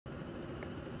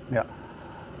Yeah.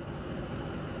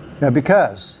 Yeah,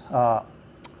 because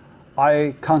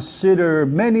I consider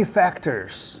many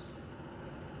factors.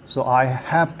 So I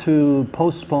have to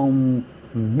postpone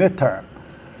midterm.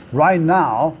 Right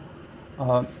now,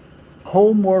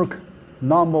 homework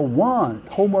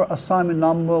assignment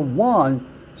number one,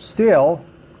 still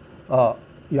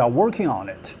you are working on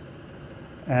it.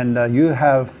 And you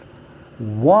have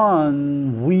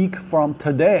 1 week from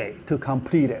today to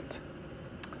complete it.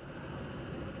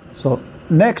 So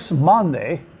next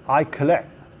Monday, I collect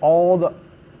all the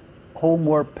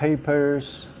homework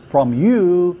papers from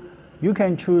you. You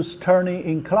can choose turning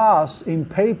in class in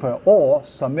paper or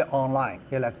submit online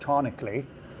electronically.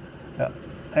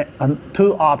 And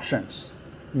 2 options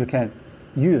you can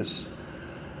use.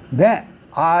 Then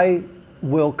I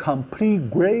will complete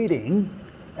grading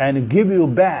and give you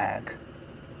back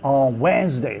on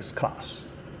Wednesday's class.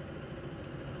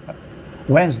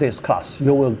 Wednesday's class,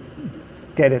 you will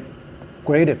get it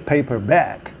graded paper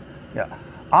back. Yeah.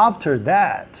 After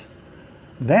that,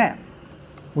 then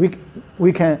we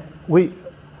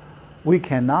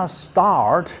cannot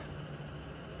start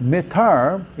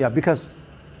midterm, yeah, because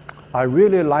I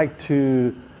really like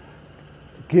to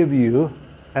give you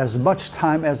as much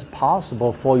time as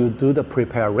possible for you to do the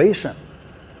preparation.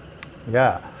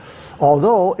 Yeah,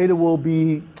 although it will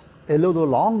be a little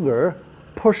longer,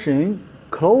 pushing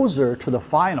closer to the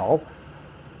final,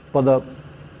 but the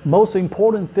most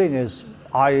important thing is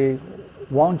I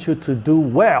want you to do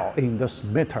well in this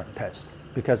midterm test,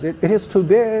 because it is too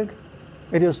big.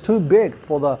 It is too big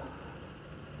for the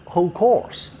whole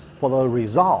course, for the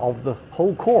result of the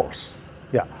whole course.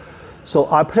 Yeah. So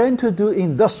I plan to do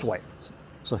in this way.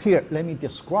 So here, let me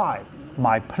describe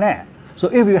my plan. So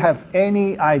if you have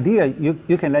any idea,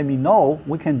 you can let me know.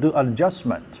 We can do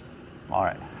adjustment. All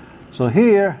right. So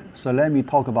here, so let me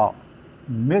talk about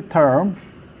midterm.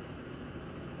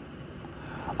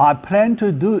 I plan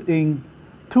to do in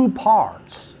 2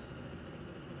 parts.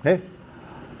 Okay.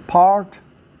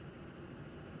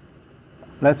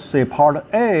 Let's say part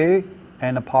A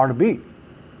and part B.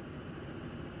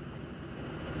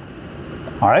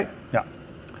 All right, yeah.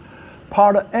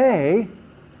 Part A,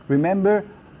 remember,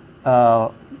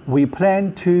 we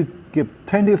plan to give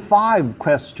 25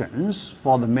 questions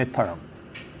for the midterm.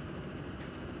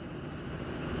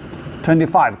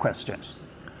 25 questions.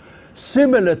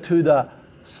 Similar to the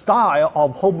style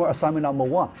of homework assignment number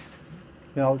 1.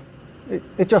 You know,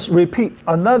 it just repeat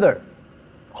another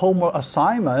homework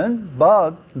assignment,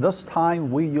 but this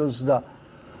time we use it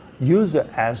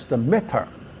as the midterm.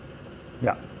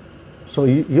 Yeah. So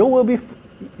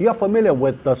you're familiar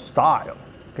with the style,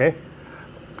 okay?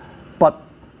 But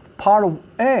part of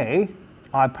A,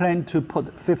 I plan to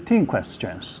put 15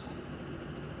 questions.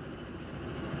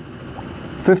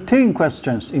 15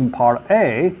 questions in part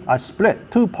A, I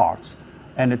split 2 parts,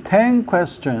 and 10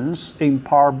 questions in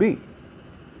part B.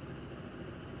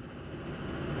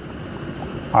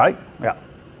 All right, yeah,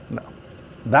 no.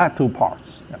 That 2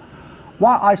 parts. Yeah.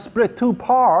 While I split 2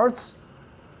 parts,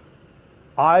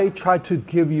 I try to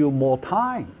give you more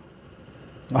time.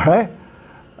 All right?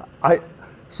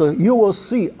 So you will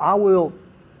see I will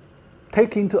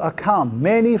take into account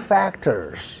many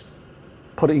factors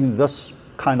put in this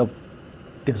kind of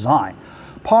design.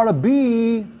 Part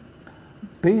B,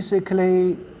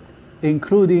 basically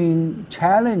including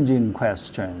challenging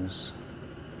questions.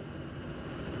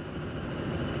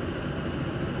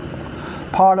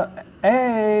 Part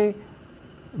A,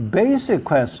 basic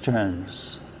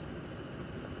questions.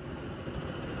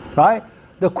 Right?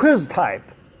 The quiz type.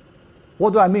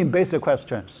 What do I mean basic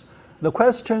questions? The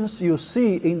questions you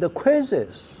see in the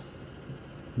quizzes.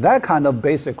 That kind of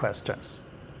basic questions.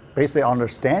 Basic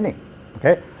understanding.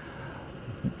 Okay?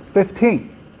 15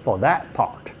 for that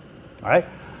part. All right?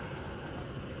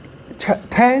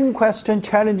 10 questions,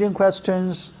 challenging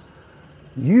questions.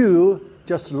 You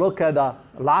just look at the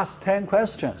last 10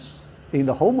 questions in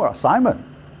the homework assignment.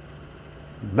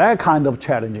 That kind of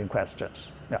challenging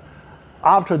questions. Yeah.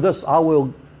 After this, I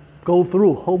will go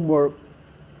through homework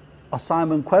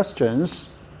assignment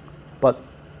questions, but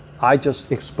I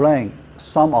just explain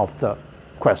some of the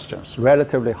questions,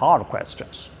 relatively hard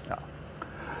questions. Yeah.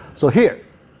 So here,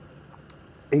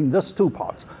 in these 2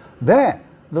 parts. Then,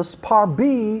 this part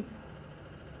B,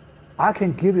 I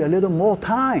can give you a little more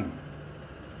time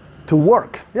to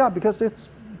work. Yeah, because it's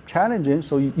challenging,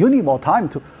 so you need more time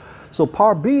to. So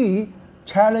part B,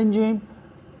 challenging,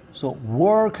 so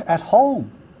work at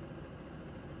home.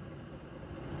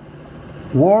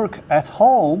 Work at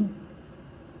home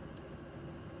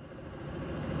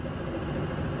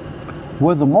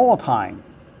with more time.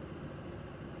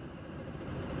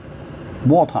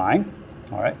 More time,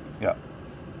 all right, yeah.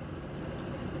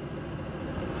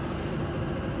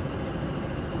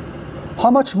 How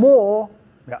much more?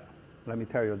 Yeah, let me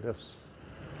tell you this.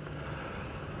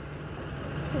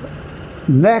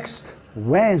 Next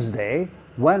Wednesday,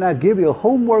 when I give you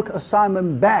homework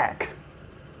assignment back,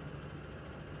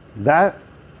 then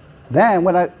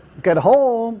when I get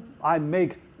home, I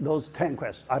make those 10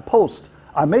 questions.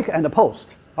 I make and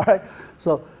post. All right.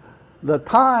 So the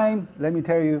time, let me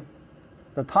tell you,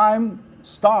 the time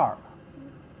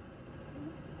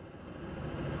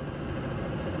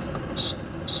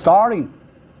starting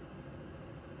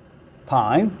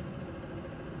time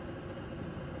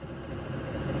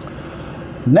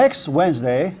next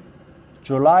Wednesday,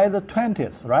 July the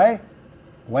 20th, right?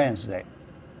 Wednesday.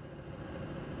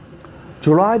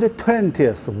 July the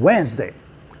 20th, Wednesday,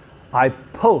 I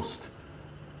post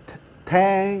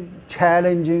 10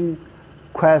 challenging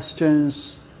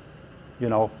questions,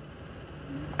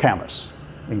 Canvas,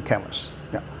 in Canvas.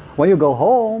 Yeah. When you go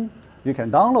home, you can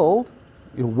download,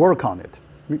 you work on it.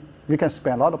 You can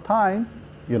spend a lot of time,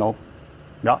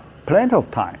 plenty of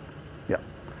time. Yeah.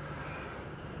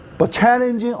 But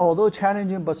challenging, although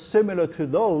challenging, but similar to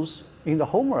those in the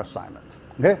homework assignment.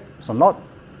 Okay? So not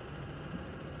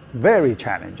very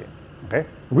challenging. Okay?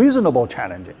 Reasonable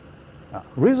challenging.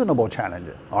 Reasonable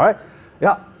challenging. All right?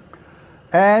 Yeah.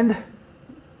 And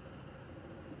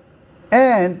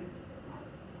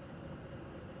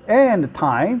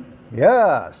time,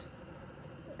 yes.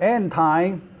 End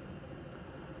time,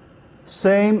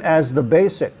 same as the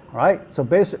basic, right? So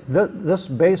this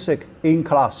basic in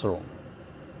classroom.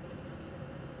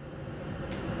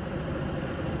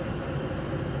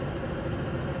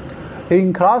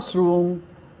 In classroom,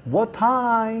 what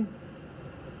time?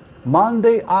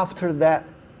 Monday after that,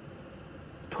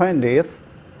 20th,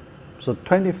 so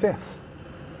 25th,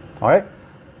 all right?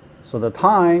 So the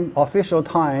time, official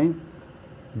time,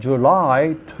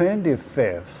 July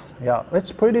 25th. Yeah,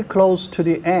 it's pretty close to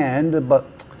the end, but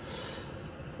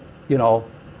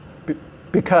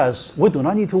because we do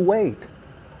not need to wait.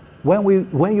 When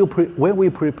we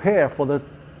prepare for the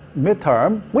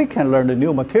midterm, we can learn the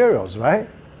new materials, right?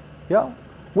 Yeah,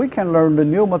 we can learn the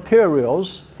new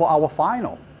materials for our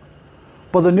final.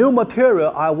 But the new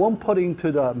material I won't put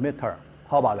into the midterm.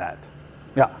 How about that?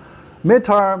 Yeah,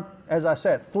 midterm, as I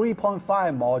said, 3.5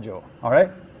 module. All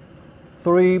right.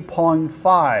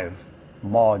 3.5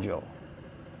 module.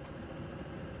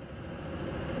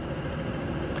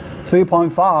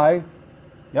 3.5,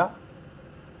 yeah.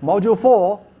 Module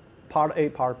 4, part A,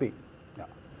 part B. Yeah.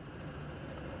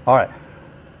 All right.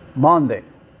 Monday.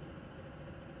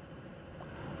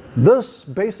 This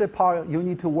basic part you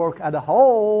need to work at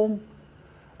home.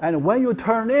 And when you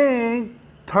turning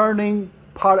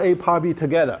part A, part B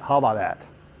together. How about that?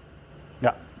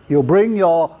 Yeah. You bring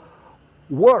your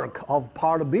work of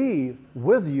part B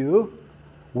with you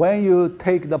when you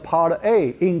take the part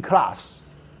A in class.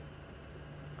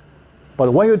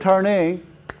 But when you turn in,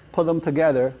 put them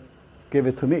together, give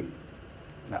it to me.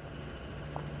 Yeah.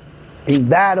 In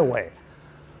that way.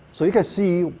 So you can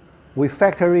see we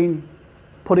factor in,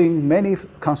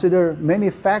 consider many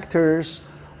factors,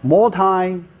 more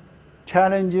time,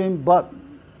 challenging, but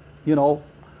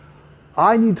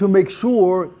I need to make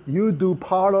sure you do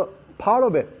part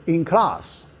of it in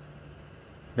class.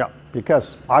 Yeah,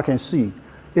 because I can see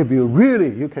if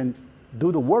you can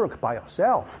do the work by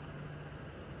yourself.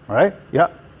 All right? Yeah.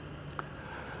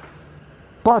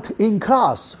 But in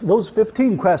class, those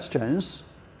 15 questions,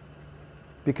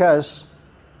 because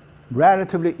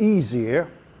relatively easier,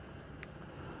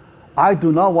 I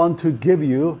do not want to give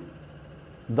you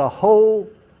the whole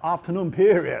afternoon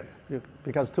period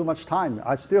because too much time.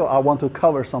 I want to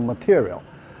cover some material.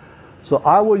 So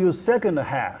I will use second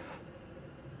half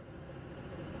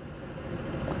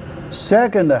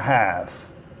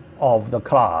of the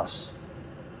class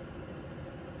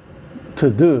to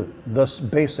do this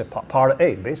basic part, part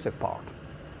A, basic part.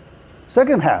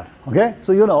 Second half, okay?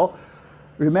 So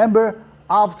remember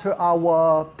after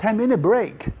our 10-minute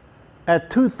break at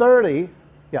 2:30,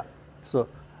 yeah, so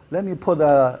let me put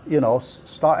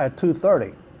start at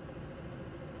 2:30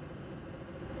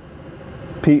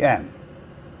 p.m.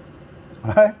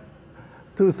 All right?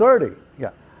 2:30,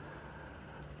 yeah.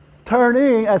 Turn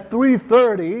in at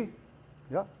 3:30,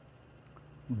 yeah.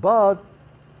 But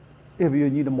if you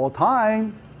need more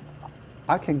time,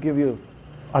 I can give you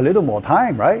a little more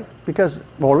time, right? Because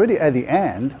already at the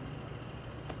end,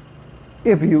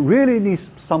 if you really need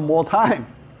some more time,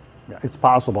 yeah, it's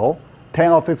possible,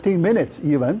 10 or 15 minutes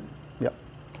even, yeah.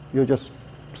 You just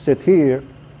sit here,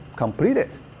 complete it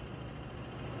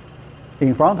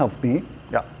in front of me,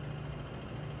 yeah.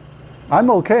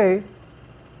 I'm okay,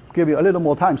 give you a little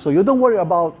more time. So you don't worry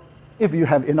about if you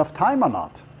have enough time or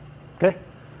not, okay?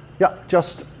 Yeah,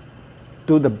 just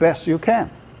do the best you can.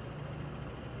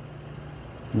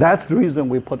 That's the reason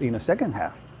we put in the second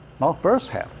half, not first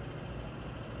half.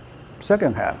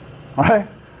 Second half, all right?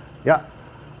 Yeah.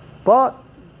 But,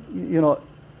 you know,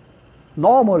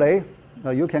 normally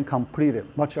you can complete it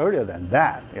much earlier than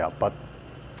that, yeah, but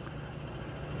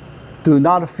do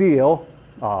not feel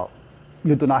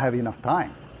you do not have enough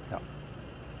time. Yeah.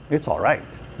 It's all right.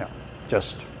 Yeah.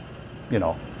 Just, you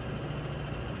know,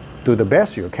 do the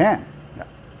best you can. Yeah.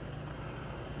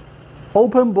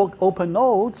 Open book, open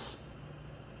notes.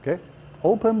 Okay.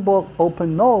 Open book,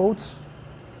 open notes.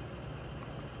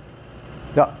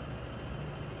 Yeah.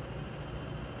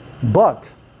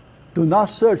 But do not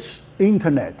search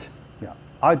internet. Yeah.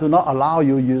 I do not allow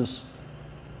you use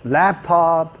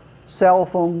laptop, cell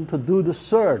phone to do the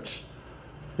search.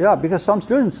 Yeah, because some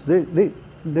students,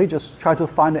 they just try to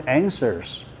find the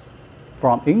answers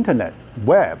from internet,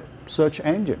 web, search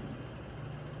engine.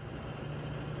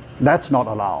 That's not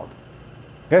allowed.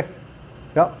 Okay?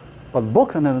 Yeah. But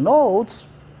book and notes,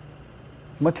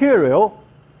 material,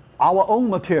 our own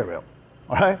material.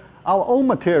 All right? Our own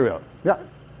material. Yeah,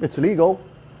 it's legal.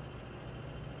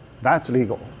 That's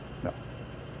legal. Yeah.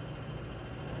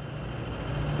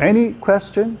 Any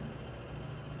question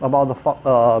about the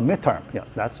midterm? Yeah,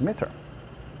 that's midterm.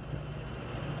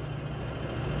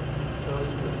 So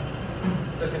is this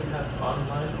second half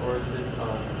online, or is it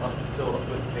still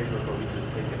with paper, but we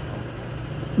just take it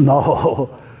home? No.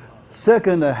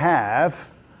 Second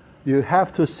half, you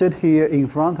have to sit here in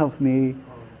front of me,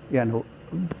 you know,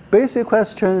 basic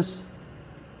questions,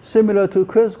 similar to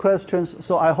quiz questions,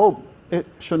 so I hope it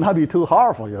should not be too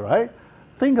hard for you, right?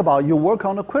 Think about you work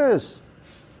on a quiz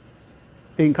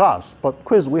in class, but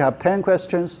quiz we have 10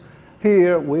 questions.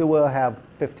 Here we will have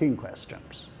 15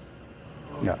 questions.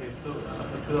 Okay, yeah. So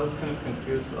because I was kind of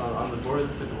confused, on the board it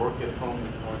said work at home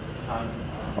with more time.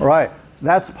 All right,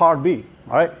 that's part B,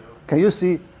 all right? Can you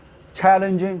see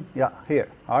challenging? Yeah, here,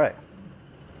 all right.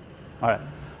 All right,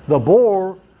 the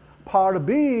board, part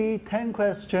B, 10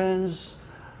 questions,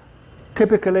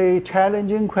 typically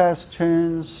challenging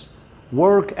questions,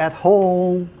 work at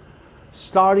home,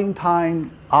 starting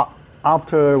time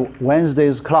after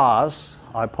Wednesday's class,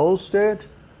 I posted,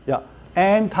 yeah,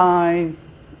 end time,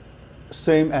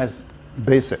 same as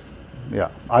basic, yeah.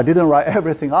 I didn't write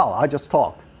everything out, I just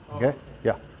talked, okay,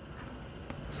 yeah.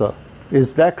 So,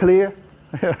 is that clear?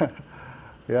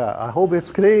 Yeah, I hope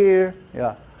it's clear,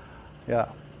 yeah, yeah,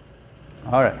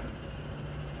 all right,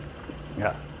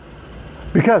 yeah.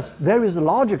 Because there is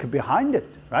logic behind it,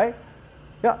 right?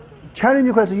 Yeah,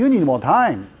 challenging question, you need more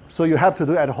time, so you have to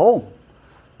do it at home.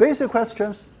 Basic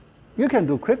questions, you can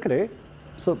do quickly,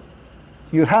 so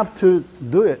you have to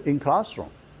do it in classroom.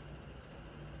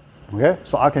 Okay,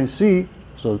 so I can see,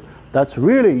 so that's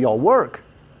really your work.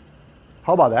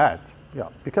 How about that? Yeah,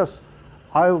 because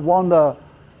I want to,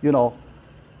 you know,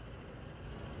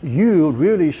 you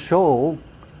really show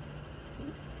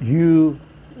you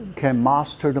can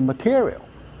master the material.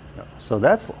 Yeah, so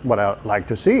that's what I like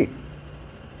to see.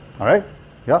 All right?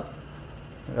 Yeah?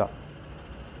 Yeah.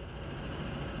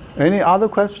 Any other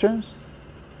questions?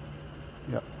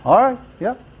 Yeah. All right.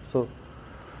 Yeah. So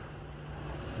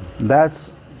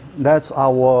that's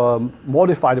our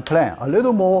modified plan. A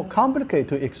little more complicated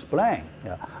to explain.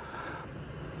 Yeah.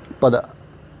 But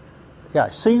yeah,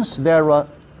 since there are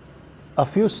a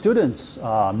few students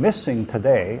missing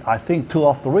today, I think 2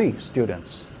 or 3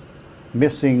 students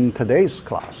missing today's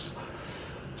class.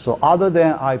 So other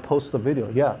than I post the video,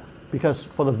 yeah, because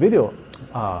for the video,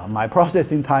 my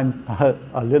processing time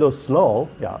a little slow.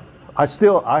 Yeah,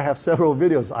 I have several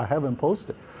videos I haven't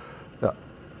posted.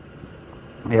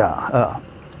 Yeah,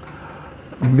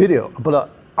 video. But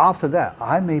after that,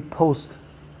 I may post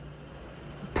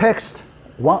text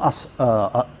one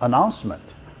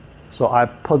announcement. So I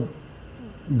put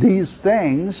these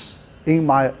things in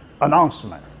my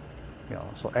announcement. You know,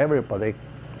 so everybody,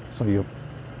 so you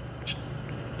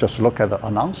just look at the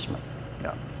announcement.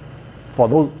 Yeah, for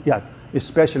those, yeah.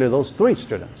 Especially those 3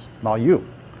 students, not you.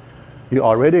 You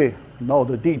already know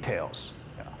the details.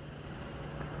 Yeah.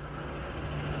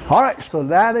 All right, so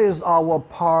that is our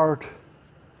part,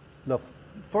 the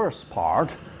first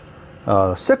part.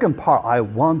 Second part, I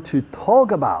want to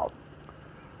talk about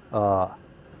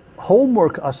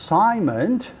homework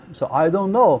assignment. So I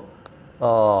don't know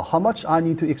how much I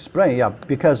need to explain, yeah,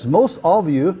 because most of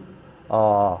you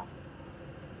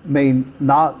may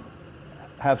not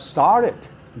have started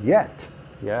yet.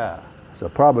 Yeah, so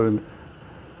probably,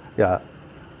 yeah.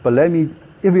 But let me,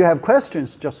 if you have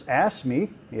questions, just ask me.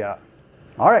 Yeah.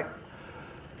 All right.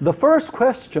 The first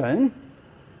question,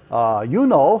 you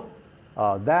know,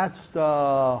 that's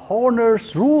the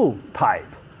Horner's rule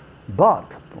type.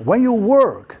 But when you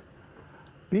work,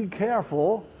 be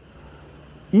careful.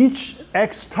 Each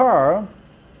x term,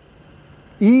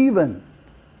 even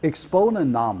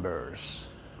exponent numbers,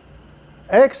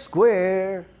 x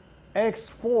squared, x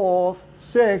fourth,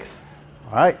 sixth,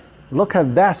 all right? Look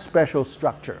at that special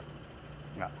structure.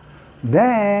 Yeah.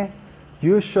 Then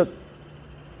you should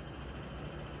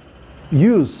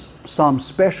use some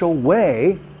special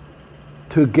way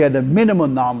to get a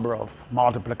minimum number of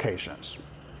multiplications.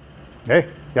 Okay?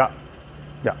 Yeah.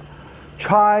 Yeah.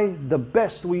 Try the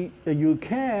best you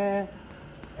can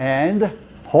and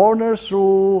Horner's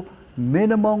rule,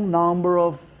 minimum number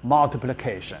of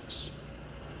multiplications.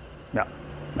 Yeah.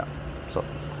 Yeah. So,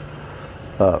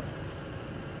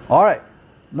 all right.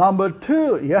 Number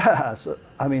 2, yes.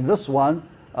 I mean, this one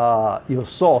you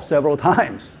saw several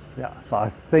times. Yeah. So I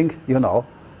think you know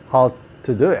how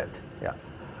to do it. Yeah.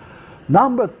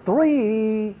 Number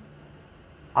 3,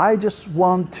 I just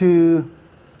want to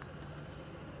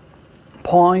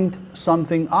point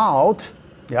something out.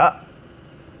 Yeah.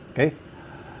 Okay.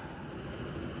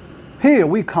 Here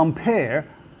we compare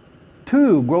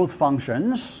 2 growth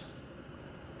functions.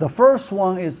 The first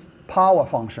one is power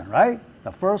function, right?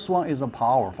 The first one is a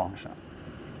power function.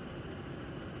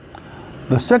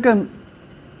 The second,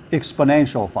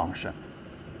 exponential function.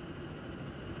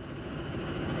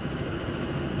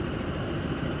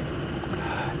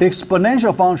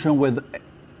 Exponential function with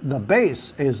the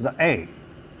base is the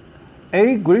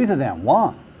a greater than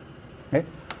 1. Okay?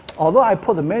 Although I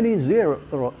put many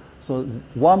zero, so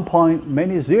 1 point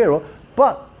many zero,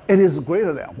 but it is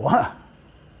greater than 1.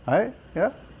 Right?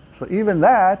 Yeah. So even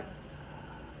that,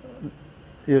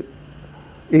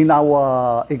 in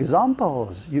our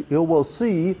examples, you will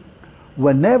see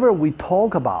whenever we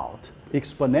talk about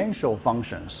exponential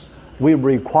functions, we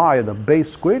require the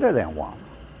base greater than 1.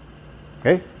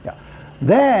 Okay? Yeah.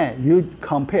 Then you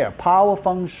compare power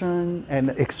function and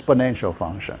exponential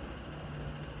function.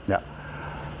 Yeah.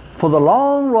 For the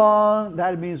long run,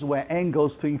 that means when n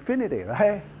goes to infinity,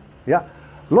 right? Yeah.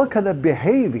 Look at the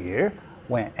behavior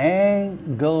when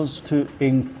n goes to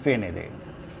infinity.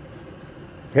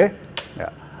 Okay?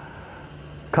 Yeah.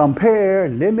 Compare,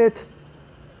 limit.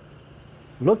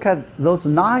 Look at those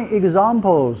 9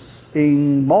 examples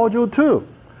in Module 2.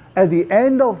 At the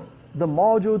end of the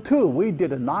Module 2, we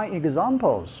did 9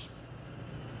 examples.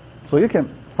 So you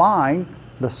can find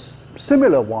the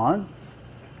similar one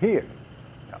here.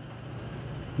 Yeah.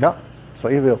 Yeah. So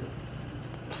if you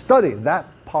study that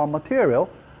part material,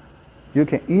 you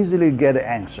can easily get the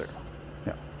answer.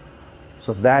 Yeah.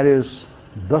 So that is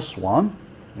this one.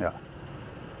 Yeah.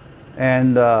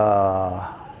 And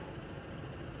all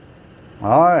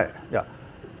right. Yeah.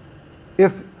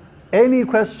 If any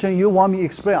question you want me to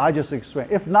explain, I just explain.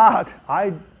 If not,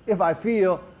 if I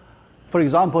feel, for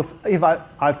example, if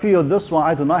I feel this one,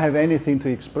 I do not have anything to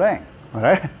explain. All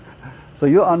right. So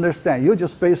you understand. You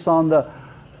just based on the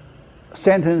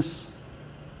sentence,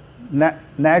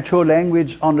 natural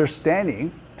language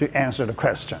understanding to answer the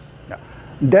question. Yeah.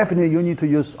 Definitely, you need to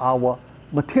use our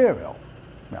material.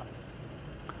 Yeah.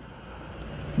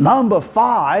 Number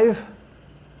 5,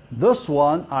 this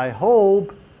one, I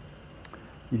hope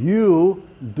you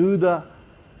do the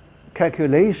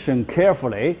calculation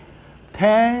carefully.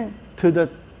 10 to the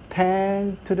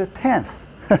 10th.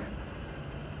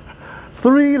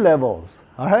 3 levels,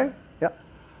 all right? Yeah.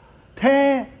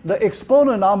 10, the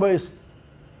exponent number is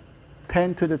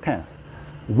 10 to the 10th.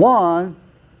 1,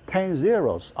 10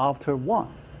 zeros after 1.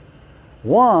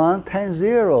 1, 10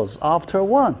 zeros after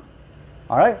 1.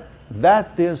 All right?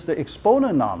 That is the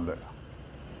exponent number.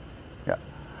 Yeah.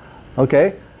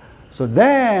 Okay? So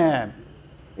then,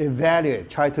 evaluate,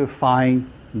 try to find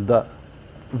the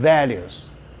values.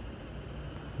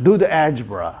 Do the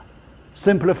algebra,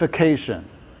 simplification.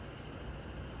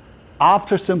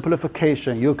 After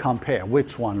simplification, you compare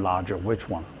which one larger, which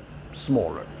one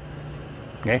smaller.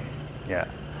 Okay? Yeah.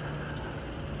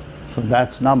 So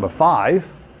that's number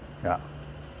 5. Yeah.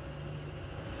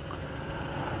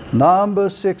 Number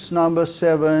 6, number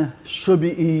 7 should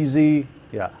be easy.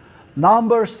 Yeah.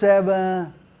 Number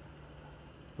 7,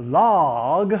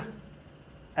 log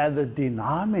at the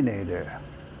denominator.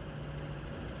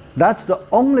 That's the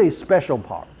only special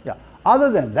part. Yeah. Other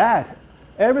than that,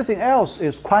 everything else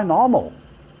is quite normal.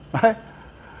 Right?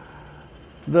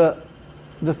 The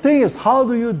thing is, how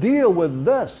do you deal with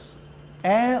this?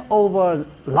 N over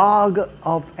log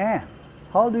of n.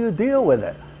 How do you deal with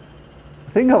it?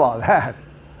 Think about that.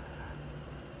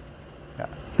 Yeah.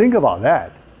 Think about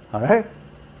that. All right?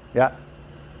 Yeah.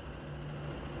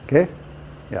 Okay?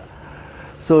 Yeah.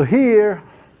 So here,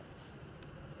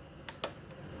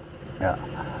 yeah.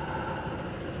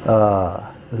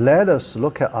 let us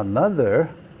look at another,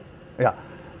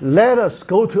 let us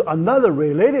go to another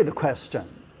related question.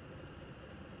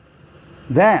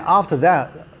 Then after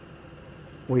that,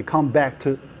 we come back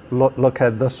to look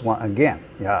at this one again.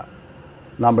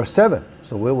 Number 7.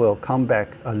 So we will come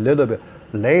back a little bit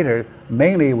later.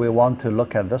 Mainly we want to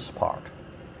look at this part.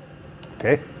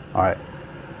 Okay, all right.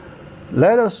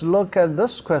 Let us look at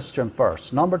this question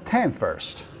first. Number 10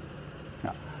 first.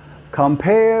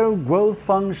 Compare growth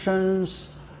functions.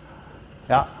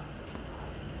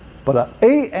 But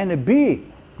A and B,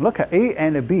 look at A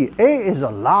and B. A is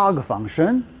a log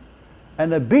function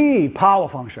and a B power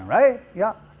function, right?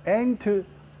 N to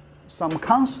some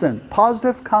constant,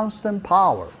 positive constant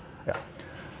power.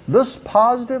 This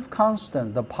positive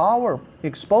constant, the power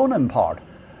exponent part,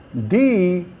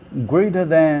 D greater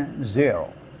than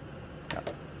 0.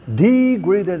 D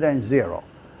greater than 0.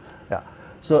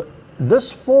 So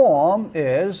this form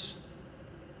is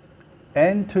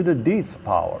n to the dth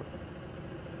power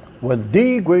with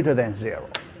D greater than 0.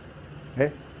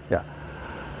 Okay?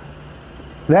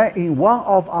 Then in one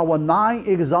of our 9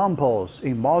 examples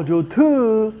in Module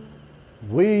 2,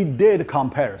 we did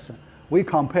comparison. We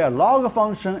compare log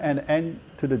function and n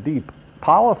to the d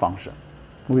power function.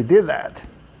 We did that.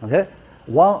 Okay?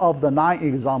 One of the 9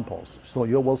 examples. So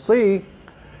you will see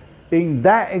in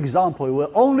that example, it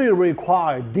will only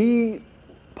require D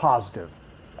positive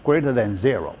greater than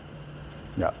 0.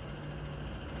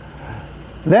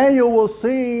 Then you will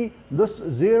see this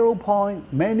 0 point,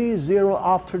 many 0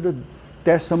 after the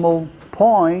decimal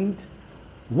point,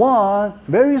 1,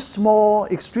 very small,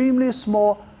 extremely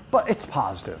small, but it's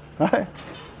positive, right?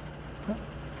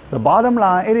 The bottom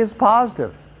line, it is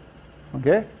positive.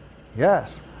 Okay?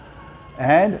 Yes.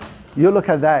 And you look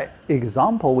at that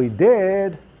example we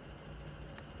did,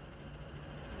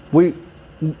 we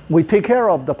take care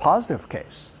of the positive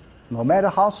case, no matter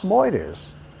how small it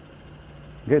is.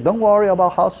 Okay, don't worry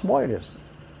about how small it is.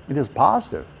 It is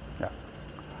positive.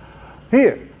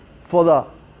 Here, for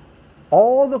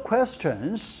all the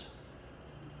questions,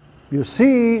 you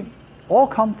see, all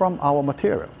come from our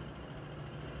material.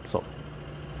 So,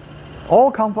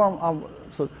 all come from our,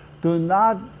 so do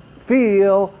not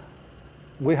feel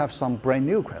we have some brand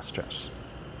new questions.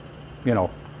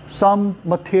 Some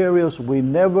materials we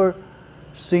never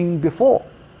seen before.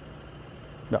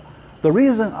 The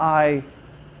reason I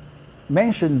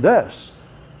mention this,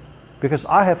 because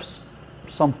I have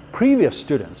some previous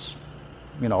students,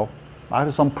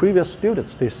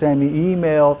 they send me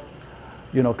email,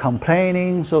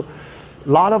 complaining. So a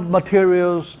lot of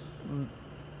materials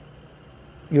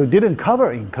you didn't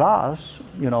cover in class,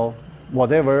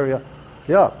 whatever.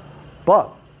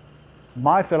 But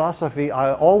my philosophy,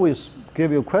 I always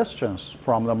give you questions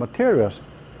from the materials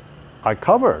I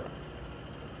covered.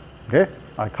 Okay,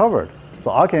 I covered.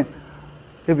 So I can,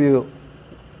 if you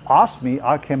ask me,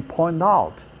 I can point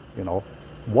out,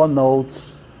 what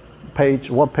notes,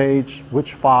 page, what page,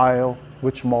 which file,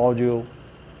 which module.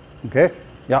 Okay,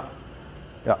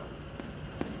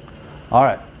 all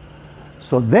right.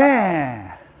 So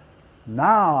then,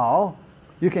 now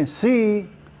you can see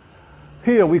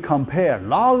here we compare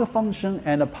log function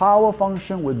and a power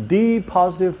function with D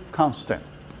positive constant.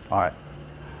 All right.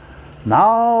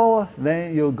 Now,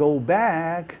 then you go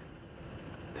back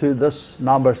to this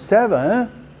number 7,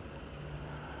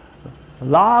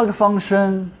 log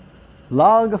function,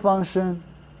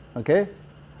 okay?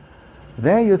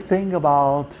 Then you think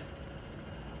about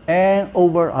n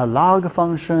over a log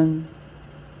function,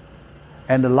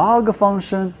 and the log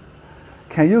function,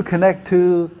 can you connect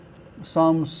to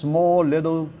some small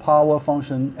little power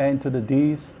function n to the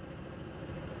dth?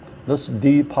 This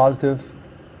D positive,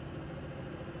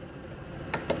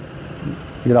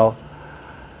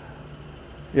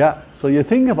 so you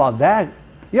think about that.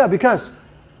 Because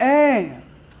n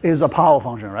is a power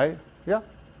function, right?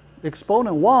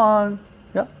 Exponent 1,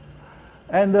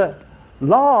 and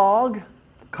log,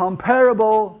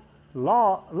 comparable,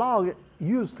 log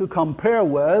used to compare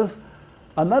with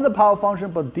another power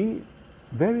function, but D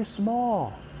very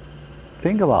small.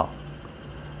 Think about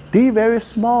D very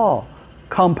small,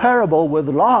 comparable with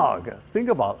log. Think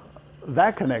about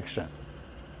that connection.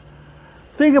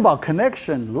 Think about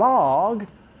connection log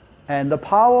and the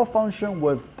power function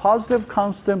with positive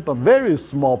constant, but very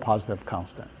small positive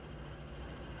constant.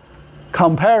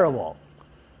 Comparable.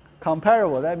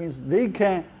 That means they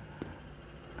can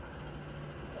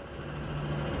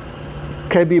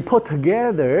be put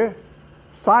together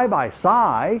side by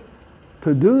side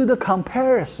to do the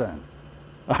comparison.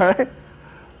 All right?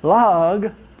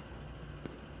 Log,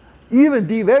 even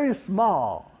D very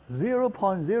small,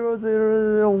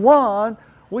 0.0001,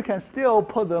 we can still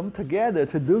put them together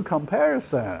to do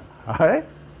comparison. All right?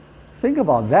 Think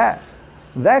about that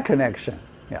connection.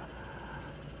 Yeah.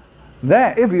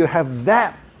 Then if you have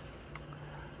that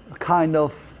kind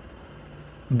of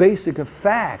basic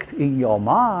fact in your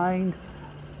mind,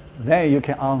 then you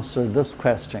can answer this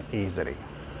question easily.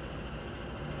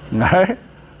 All right?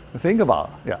 Think about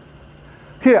it. Yeah.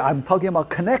 Here I'm talking about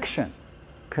connection.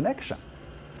 Connection.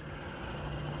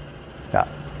 Yeah.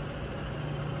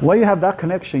 When you have that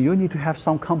connection, you need to have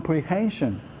some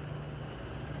comprehension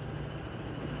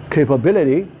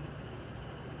capability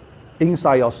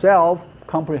inside yourself.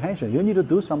 Comprehension. You need to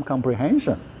do some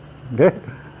comprehension. Okay?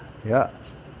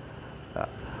 Yes. Yeah.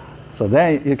 So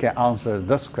then you can answer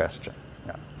this question.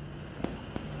 Yeah.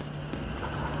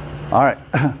 All right.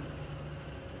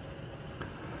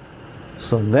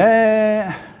 So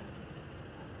then,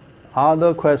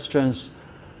 other questions.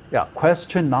 Yeah,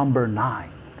 question number 9.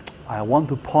 I want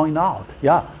to point out,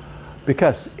 yeah,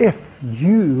 because if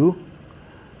you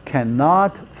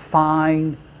cannot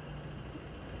find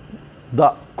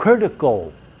the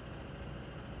critical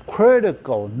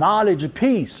knowledge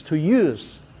piece to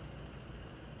use,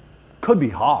 could be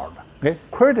hard. Okay?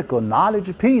 Critical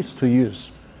knowledge piece to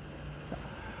use.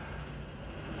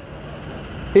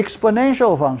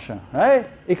 Exponential function, right?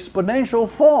 Exponential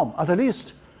form, at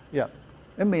least, yeah.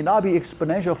 It may not be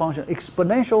exponential function,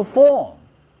 exponential form.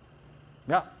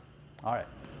 Yeah, all right.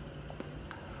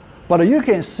 But you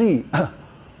can see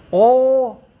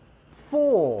all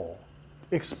 4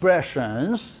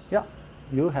 expressions. Yeah,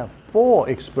 you have 4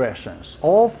 expressions,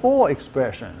 all 4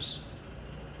 expressions.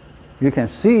 You can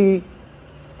see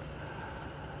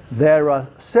there are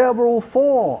several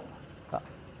forms.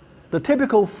 The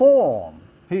typical form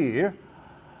here,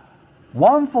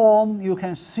 one form you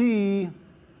can see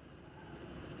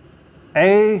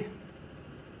a,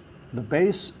 the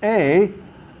base a,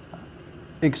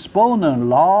 exponent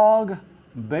log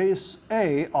base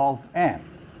a of n.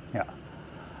 Yeah.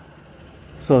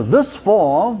 So this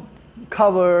form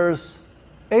covers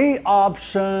A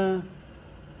option,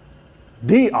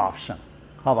 D option.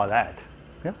 How about that?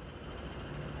 Yeah.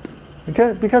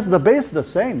 Okay, because the base is the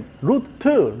same, root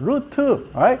 2,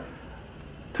 all right?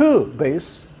 2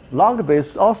 base, log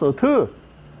base also 2,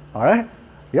 all right?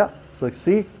 Yeah, so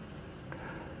see,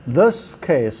 this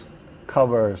case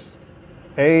covers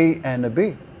A and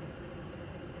B,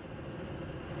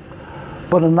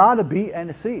 but not B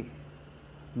and C.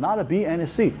 Not B and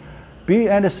C. B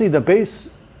and C, the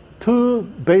base, 2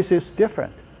 bases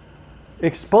different.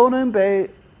 Exponent base,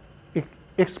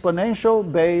 exponential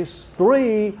base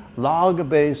 3, log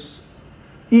base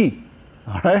E.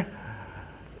 All right?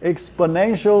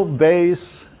 Exponential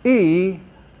base E,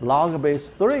 log base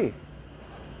 3.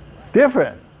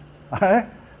 Different. All right?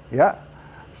 Yeah.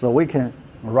 So we can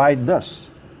write this.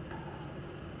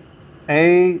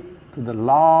 A to the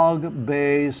log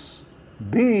base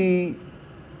B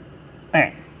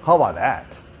n. How about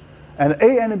that? And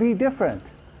A and B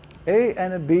different. A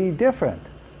and B different.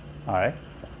 All right?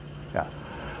 Yeah.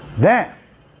 Then,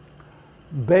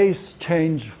 base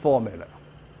change formula.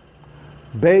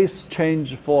 Base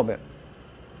change formula.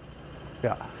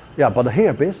 Yeah. Yeah, but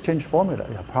here, base change formula,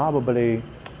 yeah, probably,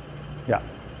 yeah.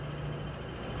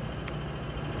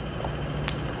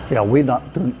 Yeah, we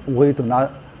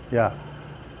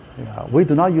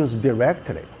do not use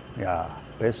directly. Yeah,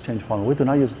 base change formula, we do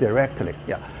not use directly.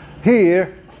 Yeah.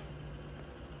 Here,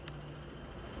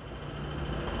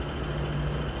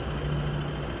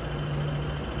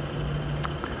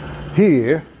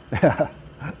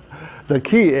 the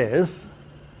key is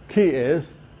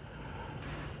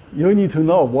you need to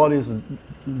know what is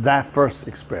that first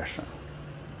expression.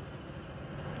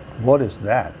 What is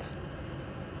that?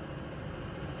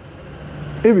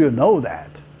 If you know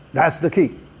that, that's the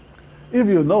key. If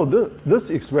you know this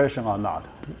expression or not,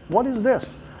 what is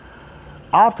this?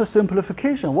 After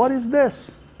simplification, what is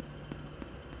this?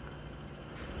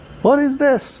 What is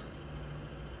this?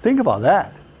 Think about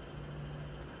that.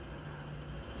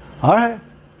 All right,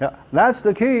 yeah, that's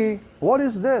the key. What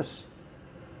is this?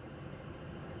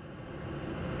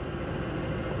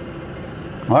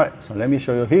 All right, so let me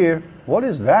show you here. What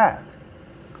is that?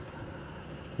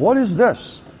 What is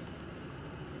this?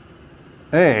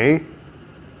 A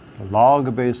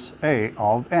log base A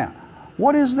of n.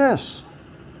 What is this?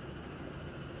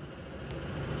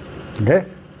 Okay?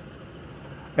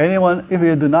 Anyone, if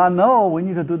you do not know, we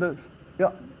need to do this.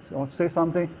 Yeah, so say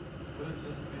something. Would it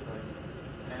just be like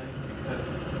n because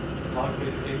log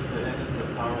base A to the n is the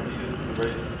power needed to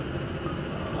raise,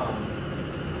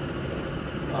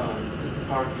 is the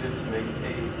power needed to make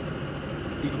A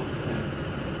equal to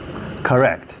n?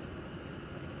 Correct.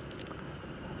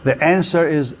 The answer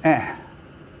is n.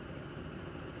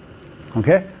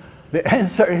 Okay? The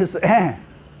answer is n.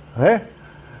 Okay?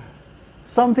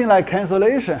 Something like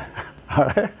cancellation. All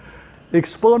right?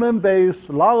 Exponent base,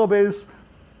 log base,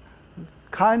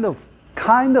 kind of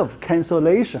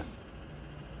cancellation.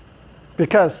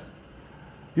 Because,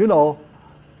 you know,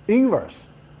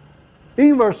 inverse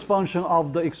function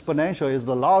of the exponential is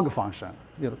the log function.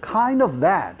 You know, kind of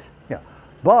that. Yeah.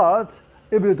 But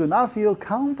if you do not feel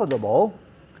comfortable,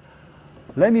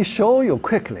 let me show you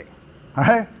quickly. All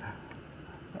right?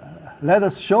 Let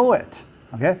us show it.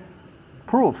 Okay?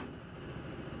 Proof.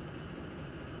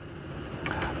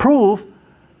 Proof,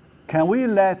 can we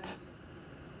let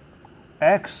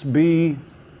x be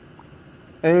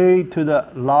a to the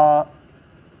log,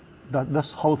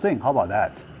 this whole thing? How about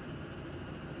that?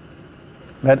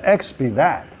 Let x be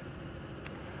that.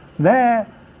 Then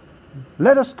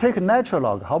let us take natural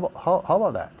log. How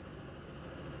about that?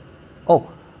 Oh,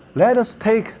 let us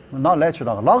take, not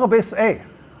natural log, log base a.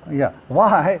 Yeah,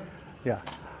 why? Yeah,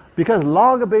 because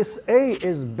log base a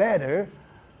is better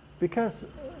because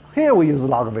here we use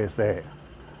log base a.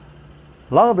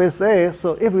 Log base a,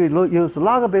 so if we use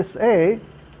log base a,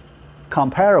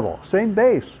 comparable, same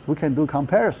base, we can do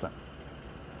comparison.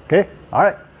 Okay, all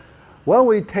right. When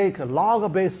we take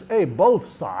log base a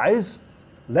both sides,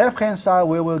 left-hand side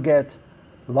we will get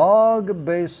log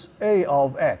base a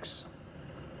of x.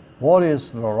 What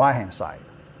is the right-hand side?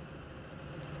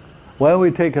 When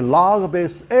we take log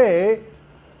base a,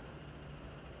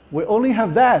 we only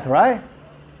have that, right?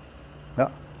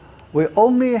 Yeah. We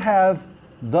only have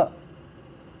the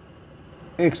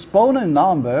exponent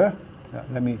number. Yeah,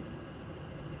 let me.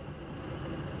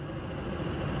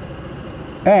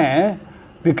 And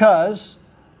because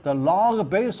the log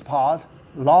base part,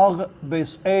 log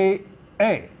base a,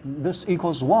 this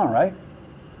equals 1, right?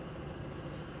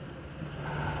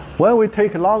 When we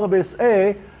take log base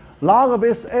a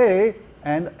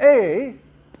and a,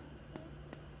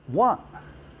 1.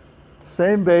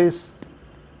 Same base,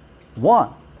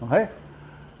 1, okay?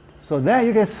 So then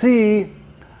you can see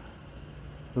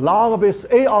log base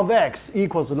a of x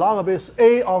equals log base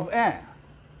a of n.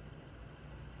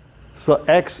 So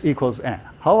x equals n.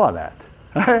 How about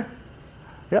that?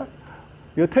 Yeah.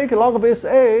 You take log base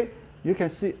a, you can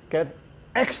see get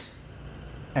x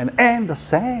and n the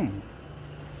same.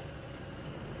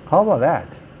 How about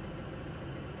that?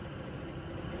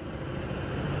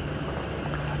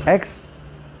 X,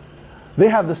 they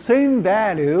have the same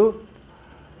value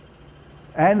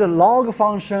and the log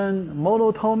function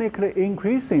monotonically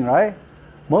increasing, right?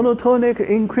 Monotonic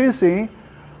increasing,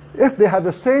 if they have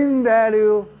the same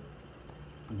value,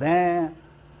 then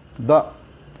the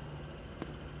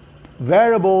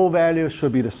variable value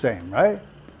should be the same, right?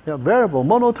 Yeah, variable,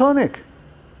 monotonic,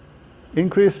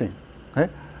 increasing,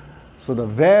 okay? So the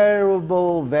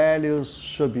variable values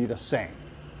should be the same.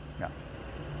 Yeah.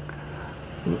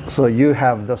 So you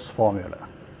have this formula,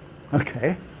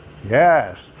 okay?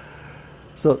 Yes.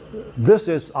 So this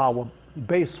is our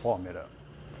base formula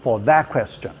for that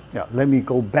question. Yeah, let me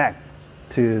go back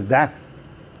to that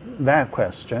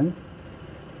question.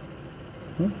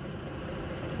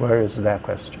 Where is that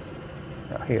question?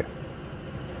 Yeah, here.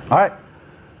 All right.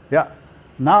 Yeah.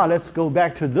 Now let's go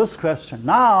back to this question.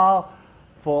 Now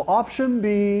for option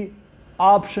B,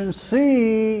 option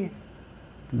C,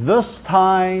 this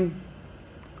time,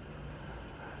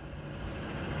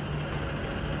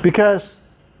 because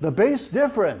the base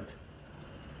different,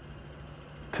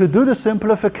 to do the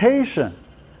simplification,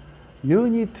 you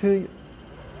need to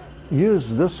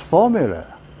use this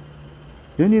formula.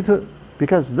 You need to,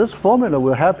 because this formula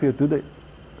will help you do the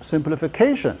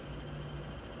simplification.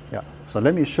 Yeah, so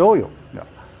let me show you. Yeah.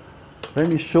 Let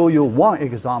me show you one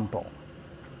example.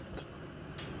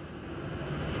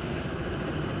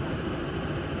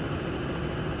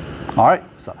 All right,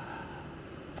 so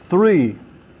 3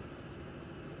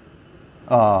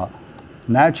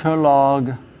 natural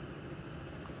log,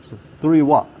 so 3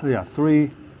 what? Yeah, 3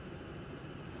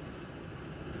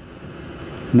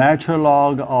 natural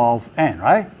log of n,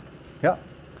 right? Yeah.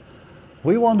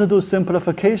 We want to do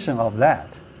simplification of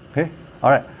that. Okay,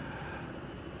 all right.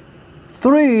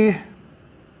 3,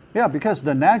 yeah, because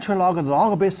the natural log of the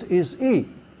log base is e.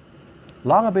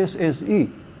 Log base is e.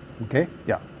 Okay,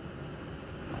 yeah.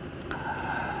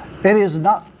 It is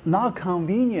not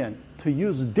convenient to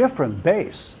use different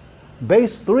base.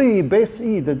 Base 3, base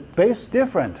e, the base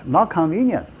different, not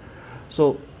convenient.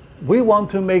 So we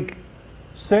want to make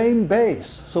same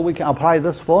base so we can apply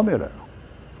this formula.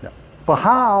 Yeah. But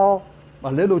how?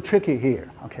 A little tricky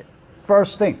here. Okay.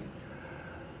 First thing,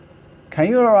 can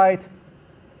you write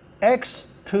x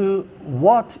to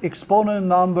what exponent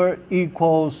number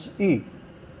equals e?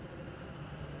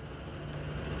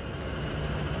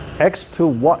 X to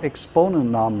what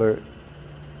exponent number?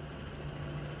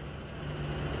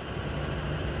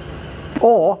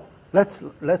 Or let's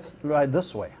write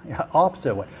this way, yeah,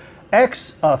 opposite way.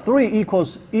 3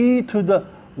 equals e to the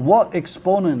what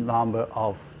exponent number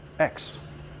of x?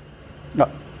 No,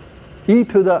 e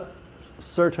to the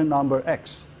certain number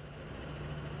x.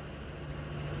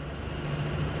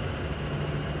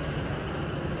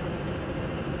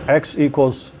 X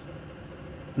equals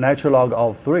natural log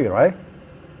of 3, right?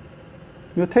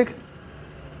 You take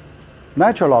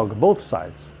natural log both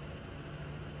sides,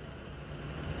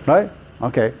 right?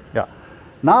 Okay, yeah.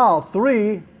 Now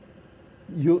 3,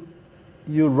 you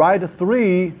write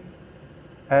 3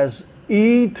 as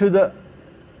e to the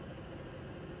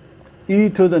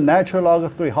natural log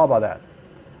of 3. How about that?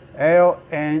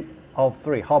 ln of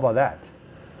 3. How about that?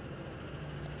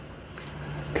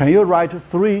 Can you write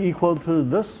 3 equal to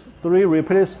this? 3,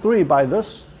 replace 3 by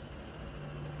this.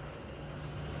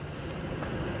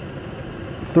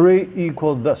 3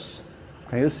 equal this.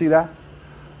 Can you see that?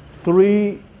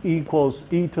 3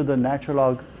 equals e to the natural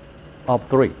log of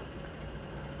 3.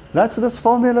 That's this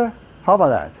formula. How about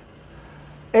that?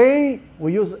 A,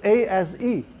 we use A as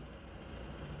e.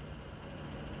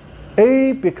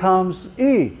 A becomes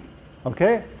e,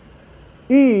 okay?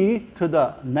 E to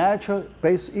the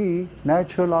base e,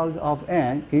 natural log of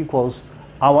n equals,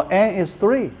 our n is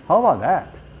 3. How about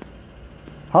that?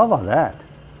 How about that?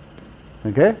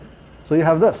 Okay? So you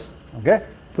have this, okay?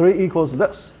 3 equals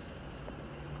this.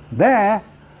 Then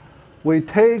we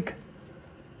take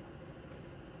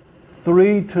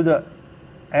 3 to the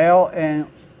ln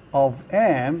of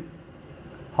n.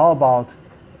 How about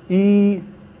e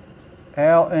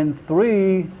ln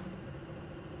 3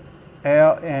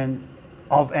 ln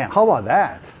of n? How about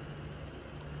that?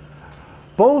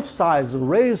 Both sides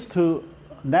raised to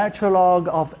natural log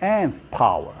of nth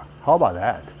power. How about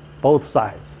that? Both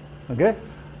sides, okay?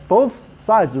 Both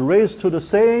sides raised to the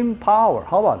same power.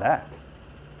 How about that?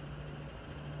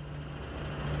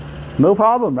 No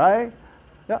problem, right?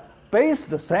 Yeah, base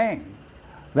the same.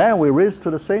 Then we raise to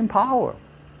the same power.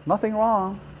 Nothing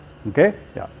wrong, okay?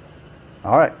 Yeah,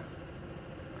 all right.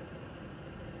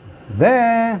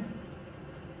 Then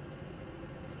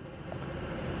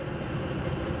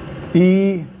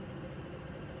e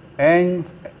n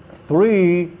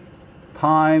 3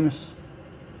 times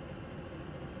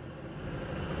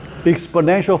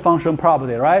exponential function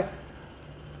property, right?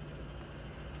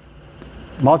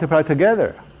 Multiply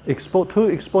together. Two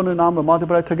exponent number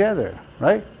multiply together,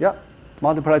 right? Yeah,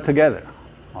 multiply together.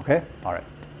 Okay, all right.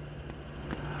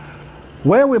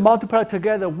 When we multiply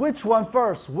together, which one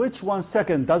first, which one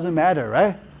second, doesn't matter,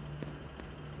 right?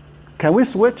 Can we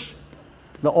switch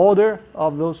the order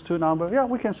of those two numbers? Yeah,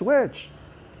 we can switch.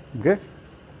 Okay?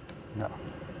 Yeah.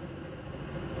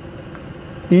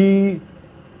 E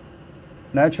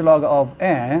natural log of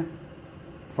n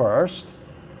first.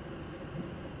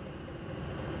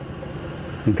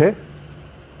 Okay?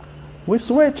 We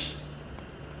switch.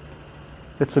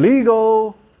 It's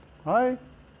legal, right?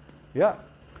 Yeah.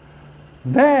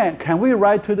 Then, can we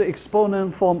write to the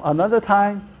exponent form another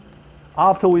time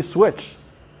after we switch?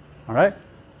 All right?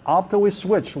 After we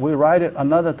switch, we write it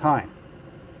another time.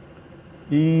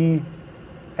 E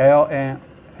ln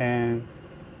and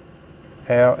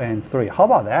ln 3. How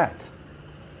about that?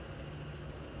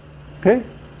 Okay?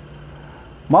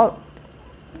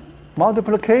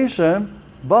 Multiplication,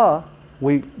 but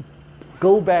we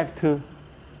go back to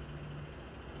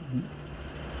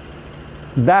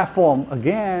that form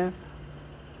again.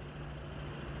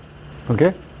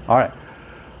 Okay? All right.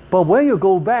 But when you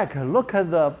go back, look at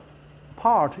the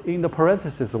part in the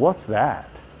parentheses. What's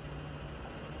that?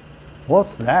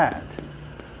 What's that?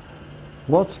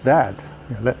 What's that?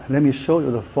 Yeah, let me show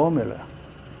you the formula.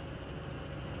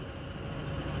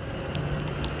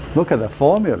 Look at the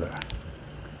formula.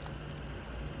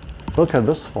 Look at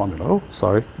this formula. Oh,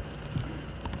 sorry.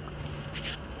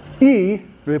 E,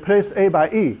 replace A by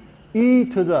E. E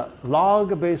to the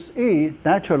log base E,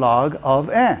 natural log of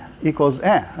n equals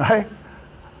n, right?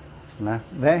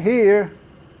 Then here,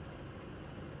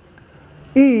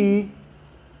 E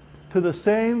to the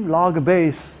same log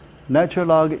base, natural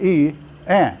log E,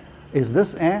 n. Is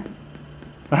this n,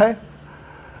 right?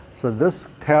 So this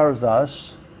tells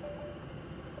us,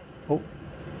 oh,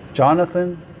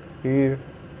 Jonathan here.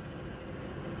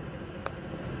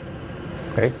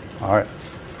 Okay, all right.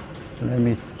 Let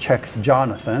me check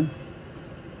Jonathan.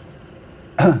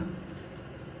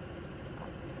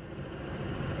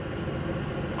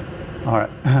 All right.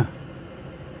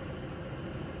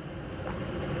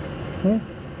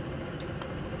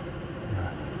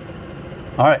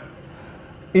 All right,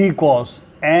 equals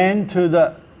n to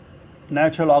the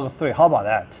natural log of 3. How about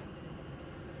that?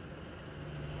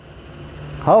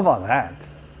 How about that?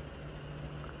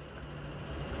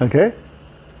 Okay?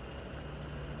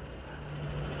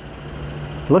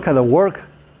 Look at the work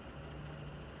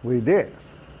we did.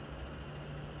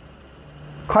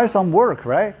 Quite some work,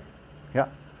 right? Yeah.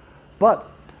 But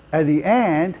at the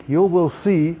end, you will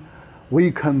see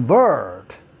we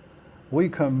convert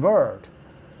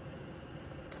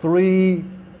 3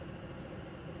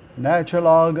 natural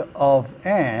log of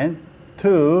n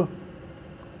to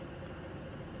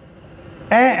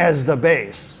n as the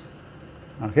base.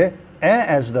 Okay? N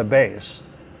as the base.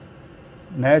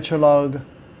 Natural log of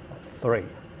 3.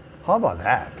 How about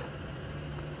that?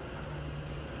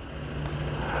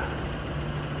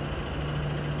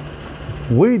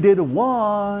 We did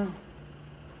one,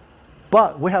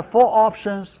 but we have 4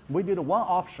 options. We did one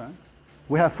option.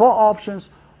 We have 4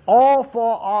 options. All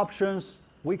 4 options,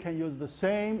 we can use the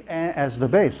same n as the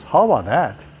base. How about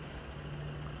that?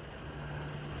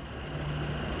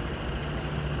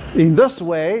 In this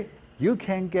way, you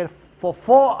can get for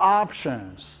 4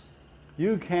 options,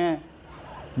 you can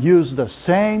use the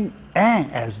same n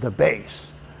as the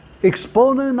base.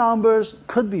 Exponent numbers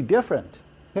could be different.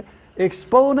 Okay?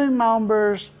 Exponent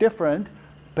numbers different,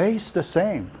 base the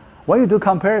same. When you do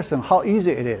comparison, how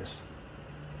easy it is.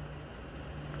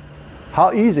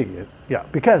 How easy it is. Yeah,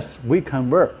 because we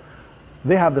convert.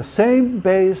 They have the same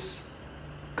base,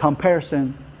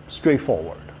 comparison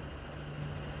straightforward.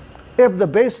 If the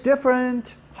base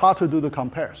different, how to do the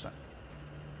comparison?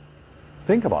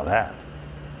 Think about that.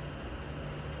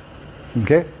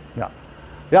 Okay? Yeah.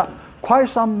 Yeah. Quite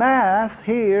some math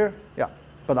here. Yeah.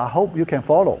 But I hope you can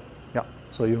follow. Yeah.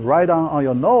 So you write down on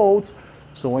your notes.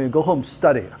 So when you go home,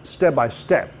 study step by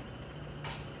step.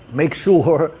 Make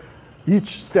sure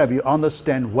each step you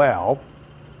understand well.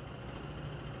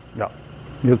 Yeah.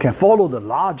 You can follow the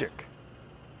logic.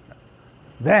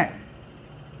 Then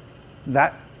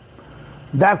that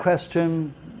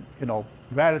question,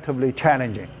 relatively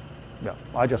challenging. Yeah,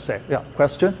 I just said, yeah,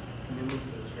 question? Can you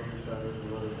move the screen size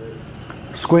a little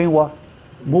bit? Screen what?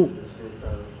 Move. The screen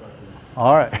size so I can...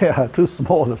 All right, yeah, too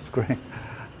small the screen.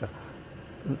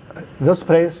 This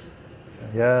place?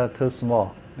 Yeah, too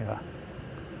small, yeah.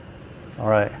 All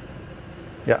right,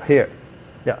 yeah, here,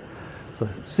 yeah. So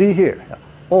see here, yeah.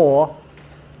 Or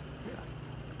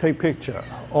take picture,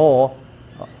 or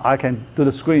I can do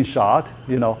the screenshot,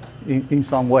 in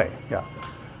some way, yeah.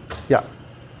 Yeah,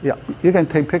 yeah, you can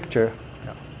take picture.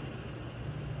 Yeah.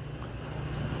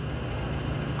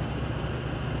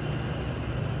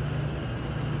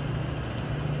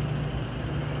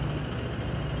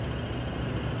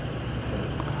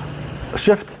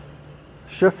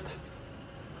 Shift.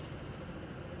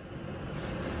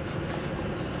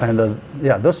 And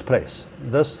yeah, this place,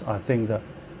 this I think the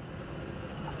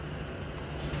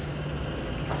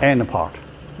end part.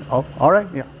 Oh, all right,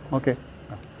 yeah, okay.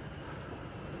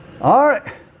 All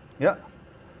right, yeah.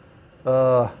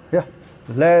 Yeah,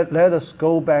 let us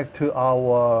go back to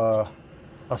our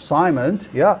assignment.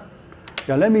 Yeah,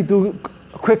 let me do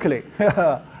quickly.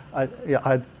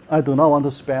 I do not want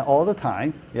to spend all the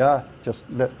time. Yeah, just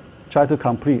try to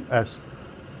complete as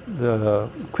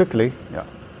quickly. Yeah.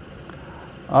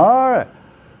 All right,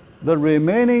 the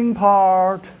remaining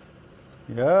part.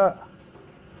 Yeah,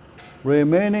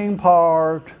 remaining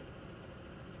part.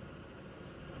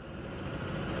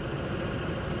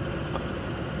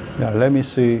 Yeah, let me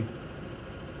see.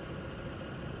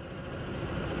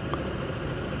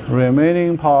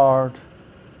 Remaining part.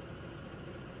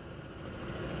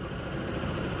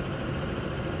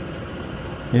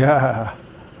 Yeah,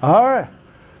 all right.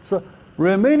 So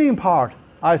remaining part,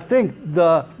 I think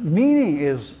the meaning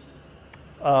is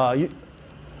not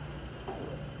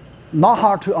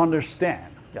hard to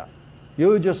understand. Yeah,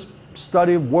 you just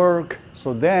study work.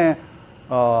 So then,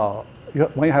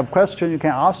 when you have questions, you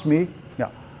can ask me. Yeah,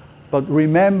 but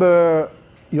remember,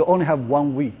 you only have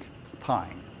 1 week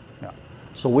time. Yeah,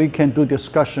 so we can do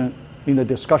discussion in the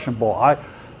discussion board.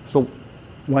 So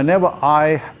whenever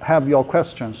I have your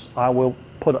questions, I will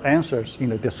put answers in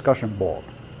the discussion board.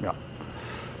 Yeah.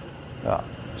 Yeah.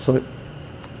 So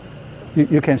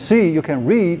you can see, you can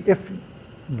read if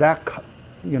that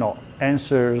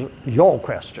answers your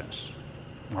questions.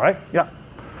 All right? Yeah.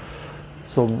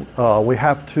 So we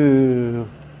have to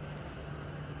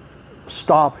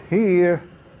stop here,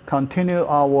 continue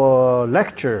our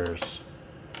lectures.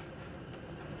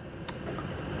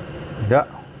 Yeah.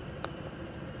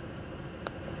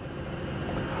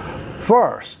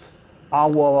 First,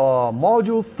 our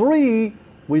module 3,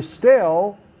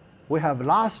 we have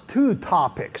last 2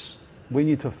 topics. we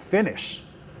need to finish.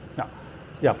 Now,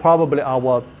 yeah, probably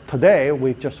today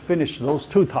we just finished those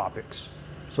 2 topics.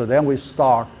 So then we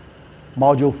start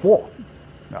Module 4.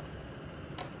 Yeah.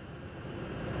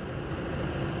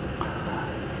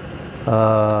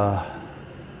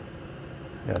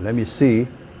 Yeah, let me see.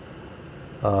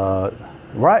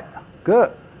 Right,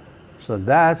 good. So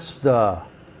that's the,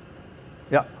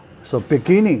 yeah, so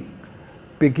beginning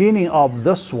of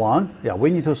this one, yeah,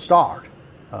 we need to start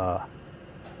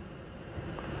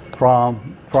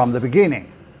from the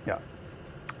beginning. Yeah.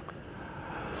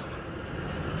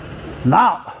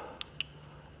 Now,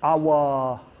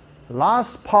 our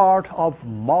last part of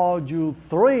Module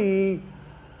 3,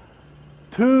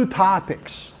 2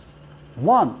 topics.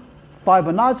 1,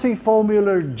 Fibonacci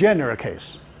formula general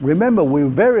case. Remember, we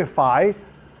verify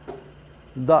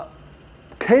the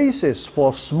cases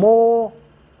for small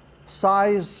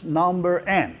size number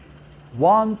n.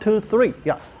 1, 2, 3.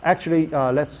 Yeah, actually,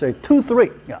 let's say 2, 3.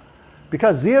 Yeah,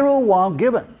 because 0, 1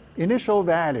 given, initial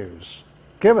values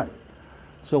given.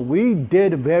 So we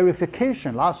did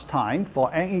verification last time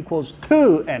for n equals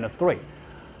 2 and 3.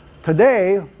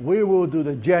 Today, we will do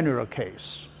the general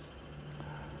case.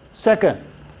 Second,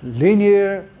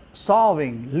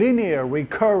 solving linear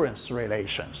recurrence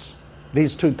relations.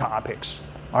 These 2 topics.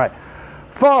 All right.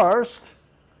 First,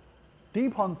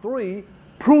 deep on 3,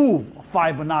 prove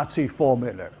Fibonacci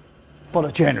formula for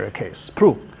the general case.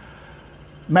 Prove.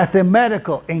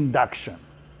 Mathematical induction.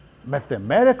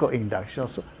 Mathematical induction.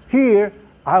 So here,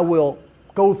 I will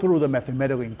go through the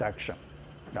mathematical induction.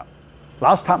 Now,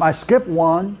 last time I skipped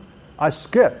one. I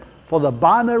skipped for the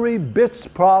binary bits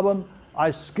problem.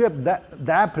 I skipped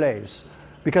that place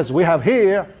because we have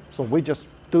here, so we just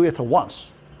do it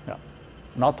once, yeah,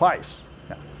 not twice.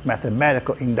 Yeah.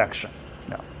 Mathematical induction.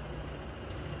 Yeah.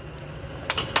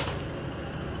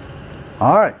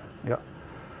 All right. Yeah.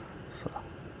 So.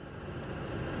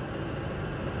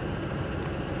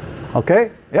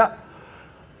 Okay. Yeah.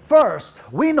 First,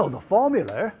 we know the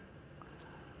formula.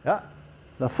 Yeah.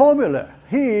 The formula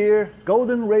here,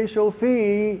 golden ratio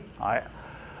phi. All right.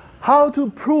 How to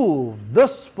prove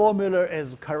this formula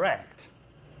is correct?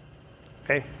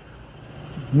 Okay.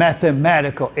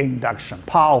 Mathematical induction,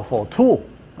 powerful tool.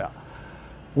 Yeah.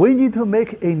 We need to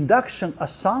make induction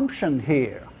assumption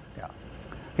here. Yeah.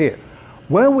 Here.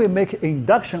 When we make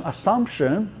induction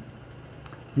assumption,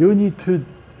 you need to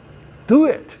do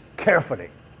it carefully.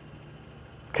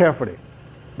 Carefully.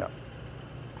 Yeah.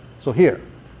 So here,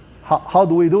 how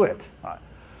do we do it? Right.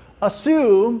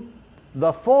 Assume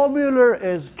the formula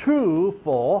is true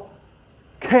for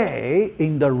k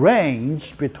in the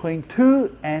range between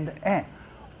 2 and n.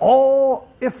 Or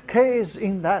if k is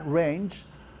in that range,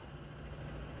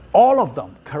 all of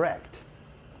them correct.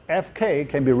 Fk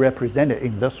can be represented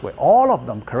in this way. All of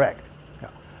them correct. Yeah.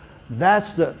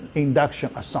 That's the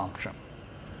induction assumption.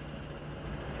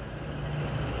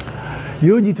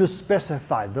 You need to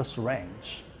specify this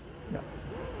range. Yeah.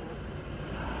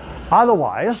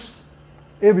 Otherwise,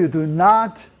 if you do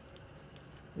not,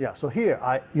 yeah, so here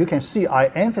you can see I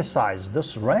emphasize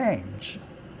this range.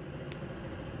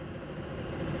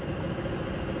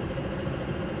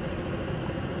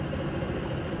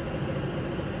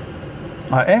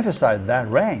 I emphasize that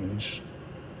range.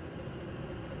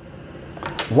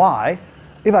 Why?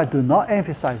 If I do not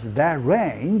emphasize that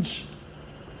range,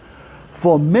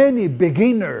 for many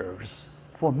beginners,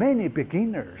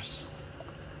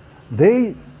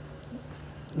 they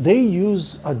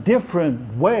use a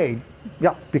different way.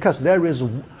 Yeah, because there is,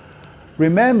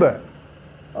 remember,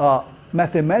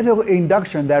 mathematical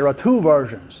induction, there are 2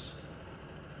 versions.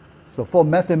 So for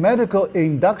mathematical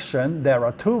induction, there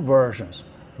are 2 versions.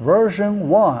 Version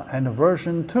 1 and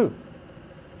version 2.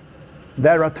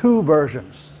 There are 2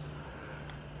 versions.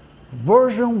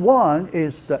 Version 1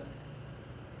 is the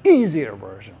easier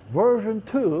version. Version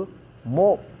 2,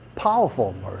 more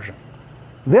powerful version.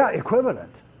 They are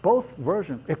equivalent. Both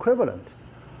versions equivalent.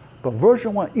 But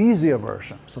version 1, easier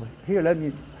version. So here,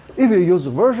 if you use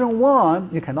version 1,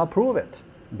 you cannot prove it.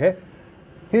 Okay?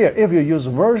 Here, if you use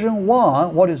version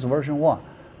 1, what is version 1?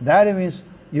 That means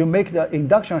you make the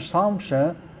induction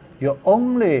assumption, you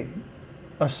only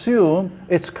assume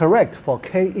it's correct for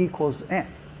k equals n.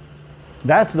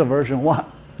 That's the version 1.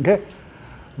 Okay?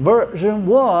 Version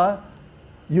 1,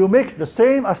 you make the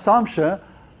same assumption,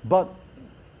 but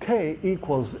k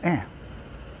equals n.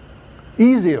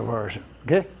 Easier version.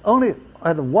 Okay? Only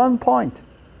at one point,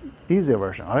 easier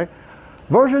version. All right?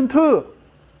 Version 2.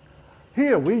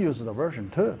 Here we use the version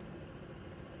 2.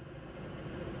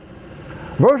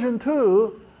 Version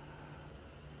 2,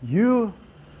 you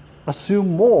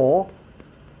assume more,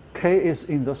 k is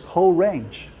in this whole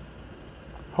range.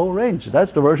 whole range.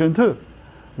 That's the version 2.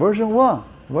 Version 1,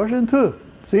 version 2.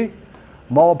 See?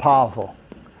 More powerful.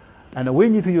 And we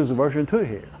need to use version 2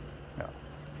 here. Yeah.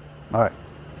 All right.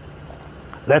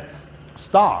 Let's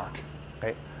start.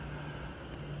 Okay.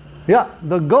 Yeah,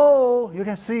 the goal, you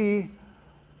can see,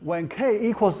 when k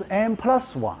equals n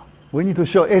plus 1, we need to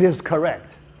show it is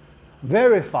correct.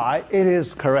 Verify it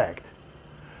is correct.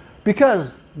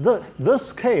 Because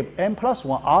this k, n plus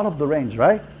 1, out of the range,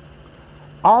 right?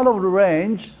 Out of the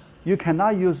range, you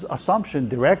cannot use assumption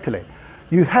directly.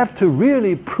 You have to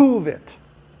really prove it.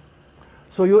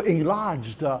 So you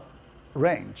enlarge the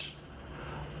range.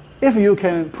 If you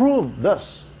can prove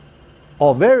this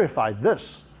or verify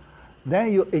this,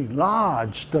 then you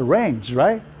enlarge the range,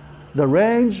 right? The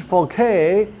range for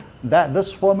k, that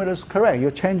this formula is correct.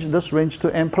 You change this range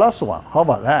to n plus 1. How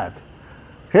about that?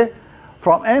 Okay?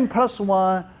 From n plus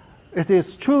 1, it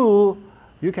is true,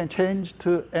 you can change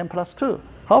to n plus 2.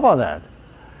 How about that?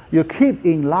 You keep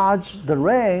enlarge the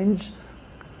range,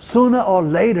 sooner or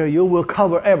later you will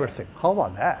cover everything. How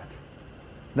about that?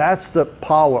 That's the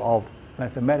power of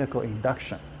mathematical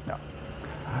induction. Yeah.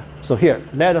 So here,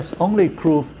 let us only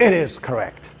prove it is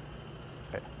correct.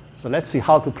 Okay. So let's see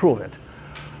how to prove it.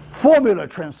 Formula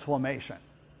transformation.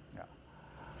 Yeah.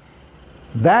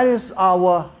 That is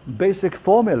our basic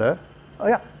formula. Oh,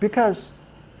 yeah, because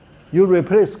you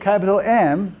replace capital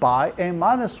M by n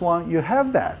minus 1, you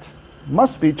have that.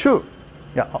 Must be true.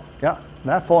 Yeah, oh, yeah,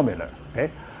 that formula.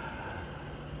 Okay.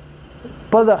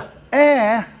 But the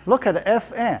n, look at the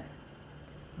Fn.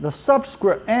 The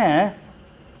subscript n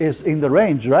is in the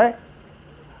range, right?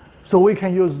 So we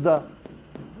can use the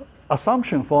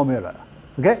assumption formula.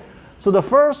 Okay? So the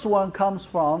first one comes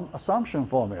from assumption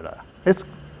formula.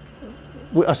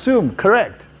 We assume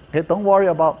correct. Okay? Don't worry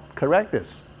about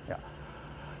correctness. Yeah.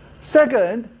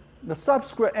 Second, the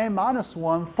subscript n minus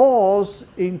 1 falls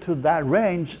into that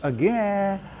range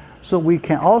again. So we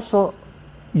can also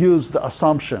use the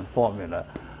assumption formula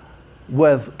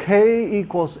with k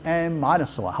equals n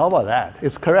minus 1. How about that?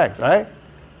 It's correct, right?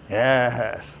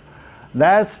 Yes.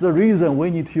 That's the reason we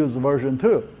need to use version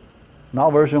 2,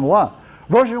 not version 1.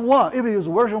 Version 1, if you use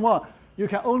version 1, you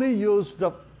can only use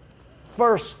the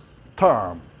first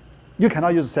term. You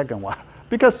cannot use the second one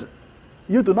because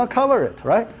you do not cover it,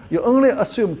 right? You only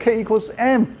assume k equals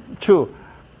n true.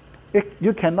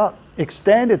 You cannot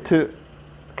extend it to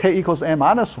k equals n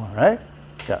minus 1, right?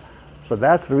 Yeah. So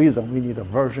that's the reason we need a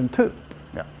version 2.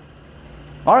 Yeah.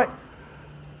 All right.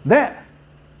 Then,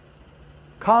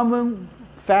 common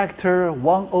factor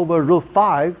 1 over root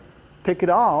 5, take it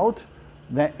out.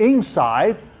 Then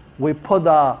inside, we put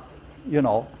the,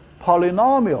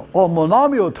 polynomial or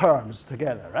monomial terms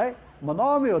together, right?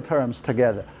 Monomial terms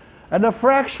together. And the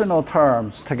fractional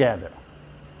terms together.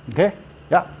 Okay?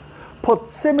 Yeah. Put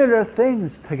similar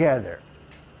things together.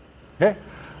 Okay?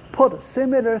 Put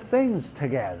similar things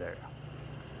together.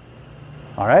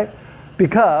 All right?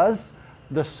 Because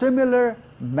the similar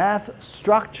math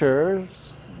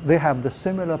structures, they have the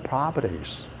similar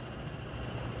properties.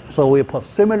 So we put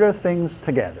similar things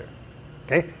together.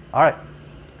 Okay? All right.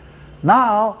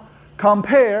 Now,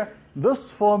 compare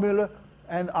this formula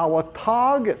and our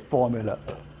target formula.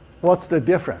 What's the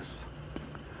difference?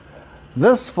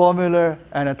 This formula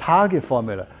and a target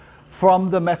formula. From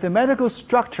the mathematical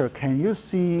structure, can you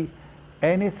see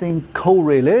anything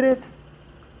correlated?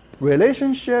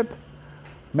 Relationship,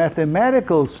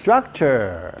 mathematical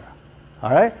structure.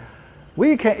 All right?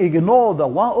 We can ignore the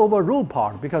 1 over root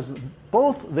part because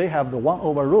both they have the 1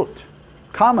 over root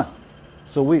common.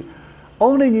 So we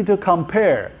only need to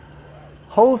compare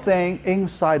whole thing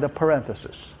inside the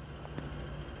parenthesis.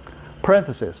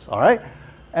 Parenthesis, all right?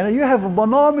 And you have a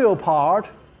monomial part,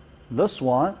 this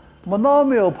one,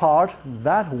 monomial part,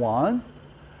 that one,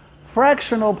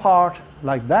 fractional part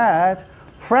like that,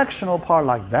 fractional part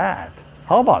like that.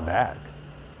 How about that?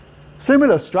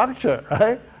 Similar structure,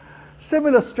 right?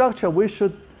 Similar structure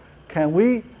can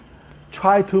we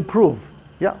try to prove?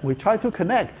 Yeah, we try to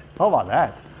connect. How about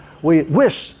that? We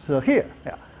wish, so here,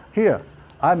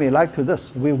 I may like to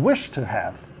this, we wish to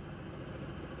have.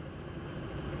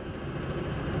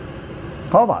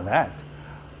 How about that?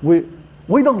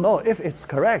 We don't know if it's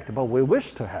correct, but we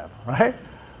wish to have, right?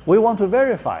 We want to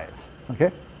verify it,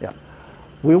 okay? Yeah.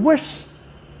 We wish,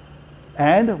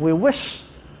 and we wish.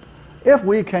 If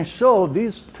we can show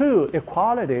these two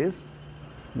equalities,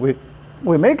 we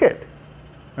make it,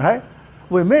 right?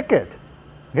 We make it,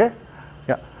 okay?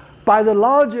 Yeah. By the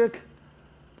logic,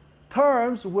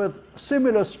 terms with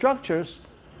similar structures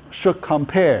should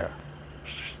compare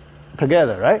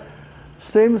together, right?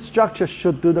 Same structure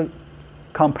should do the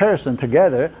comparison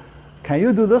together. Can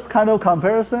you do this kind of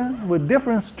comparison with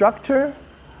different structure?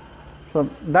 So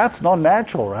that's not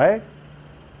natural, right?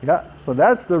 Yeah, so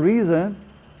that's the reason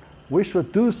we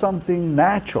should do something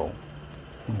natural,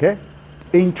 okay?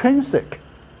 Intrinsic,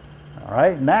 all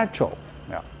right, natural.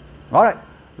 Yeah. All right,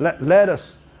 let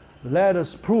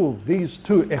us prove these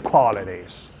two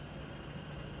equalities.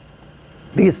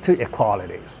 These two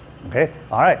equalities, okay?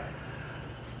 All right.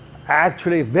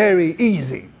 Actually, very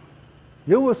easy.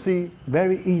 You will see,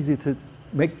 very easy to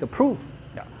make the proof.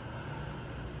 Yeah.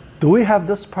 Do we have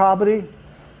this property?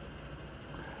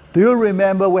 Do you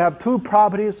remember we have two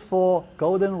properties for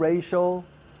golden ratio?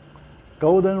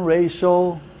 Golden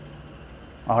ratio.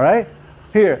 All right.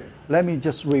 Here, let me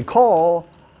just recall.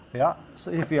 Yeah.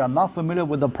 So if you are not familiar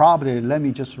with the property, let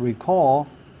me just recall.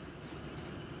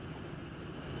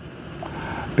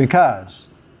 Because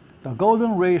the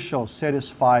golden ratio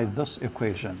satisfies this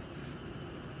equation.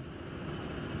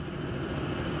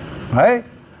 Right?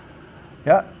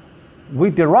 Yeah. We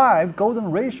derive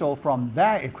golden ratio from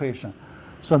that equation.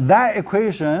 So that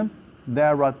equation,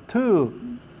 there are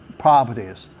two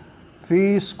properties.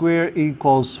 Phi squared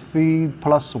equals phi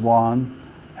plus 1,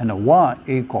 and 1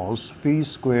 equals phi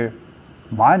squared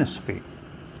minus phi.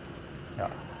 Yeah.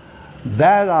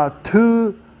 That are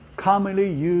two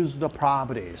commonly used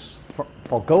properties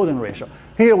for golden ratio.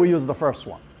 Here we use the first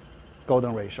one,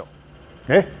 golden ratio.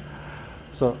 Okay?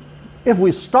 So if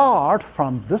we start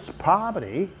from this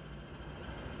property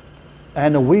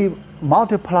and we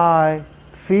multiply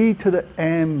phi to the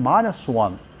n minus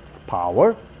 1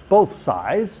 power, both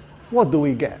sides, what do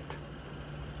we get?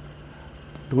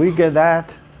 Do we get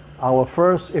that? Our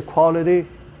first equality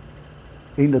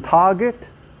in the target,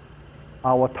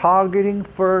 our targeting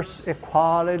first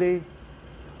equality.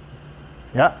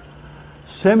 Yeah.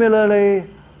 Similarly,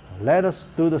 let us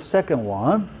do the second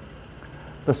one.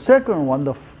 The second one,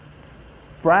 the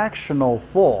fractional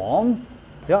form.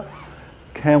 Yeah.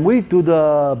 Can we do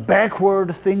the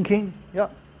backward thinking? Yeah,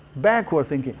 backward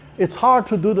thinking. It's hard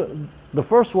to do the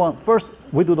first one. First,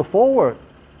 we do the forward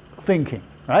thinking,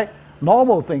 right?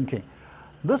 Normal thinking.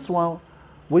 This one,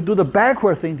 we do the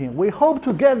backward thinking. We hope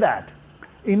to get that.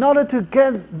 In order to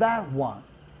get that one,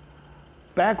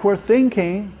 backward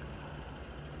thinking,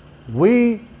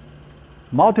 we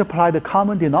multiply the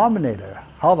common denominator.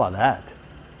 How about that?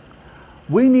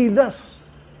 We need this.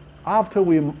 After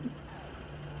we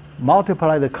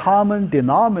multiply the common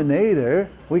denominator,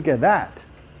 we get that.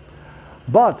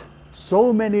 But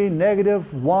so many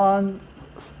negative 1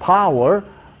 power,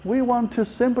 we want to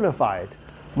simplify it.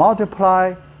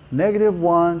 Multiply negative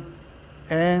 1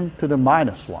 n to the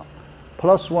minus 1,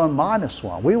 plus 1 minus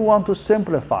 1. We want to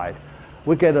simplify it.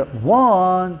 We get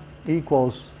 1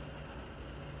 equals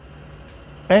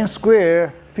n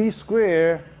squared, phi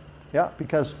squared, yeah,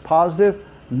 because positive,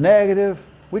 negative,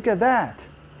 we get that.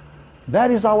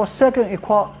 That is our second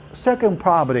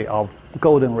property of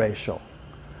golden ratio.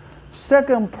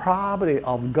 Second property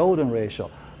of golden ratio.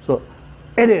 So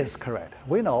it is correct.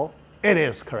 We know it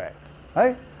is correct,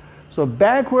 right? So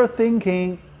backward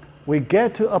thinking, we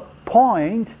get to a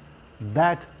point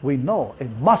that we know it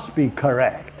must be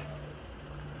correct.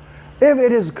 If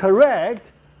it is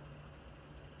correct,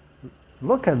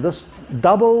 look at this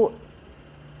double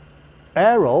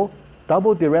arrow,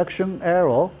 double direction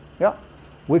arrow, yeah,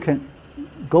 we can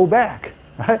go back,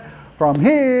 right? From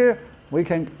here, we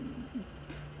can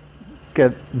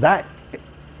get that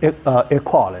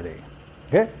equality,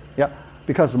 okay? Yeah,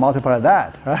 because multiply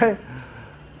that, right?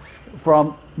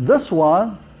 From this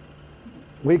one,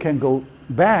 we can go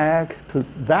back to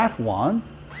that one,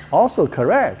 also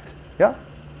correct, yeah?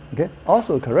 Okay,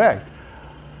 also correct.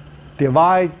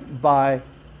 Divide by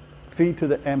phi to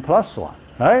the n plus 1,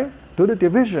 right? Do the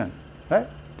division, right?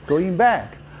 Going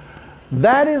back.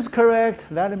 That is correct.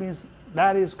 That means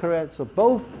that is correct. So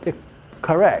both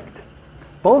correct.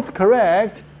 Both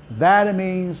correct. That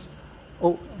means,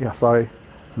 oh, yeah, sorry.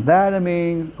 That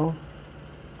means, oh,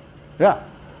 yeah.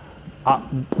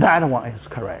 That one is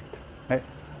correct. Right?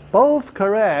 Both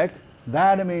correct.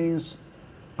 That means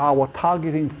our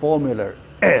targeting formula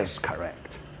is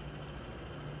correct.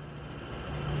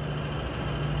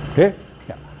 Okay?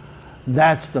 Yeah.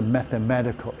 That's the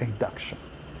mathematical induction.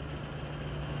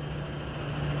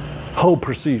 Whole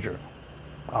procedure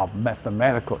of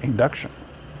mathematical induction.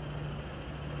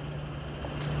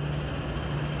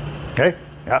 Okay?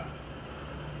 Yeah.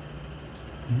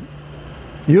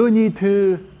 You need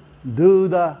to do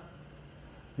the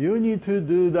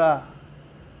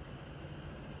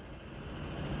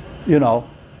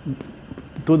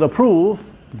do the proof,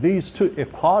 these two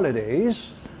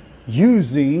equalities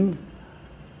using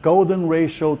golden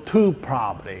ratio 2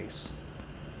 properties.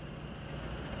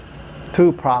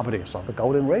 2 properties of the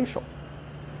golden ratio.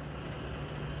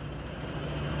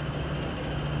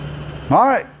 All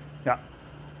right, yeah.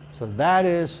 So that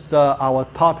is our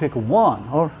topic 1.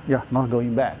 Or yeah, not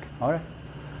going back. All right.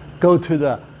 Go to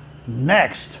the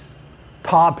next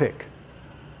topic.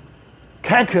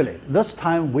 Calculate. This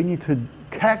time we need to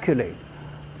calculate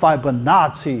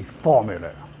Fibonacci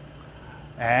formula.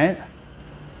 And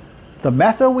the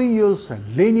method we use,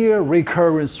 linear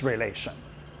recurrence relation.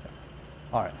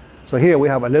 All right. So here we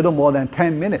have a little more than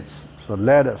 10 minutes. So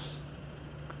let us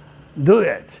do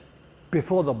it.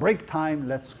 Before the break time,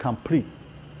 let's complete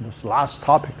this last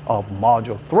topic of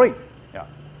Module 3. Yeah.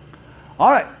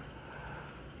 All right.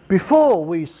 Before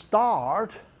we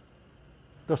start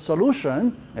the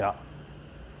solution, yeah,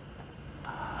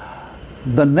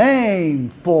 the name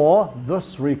for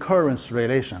this recurrence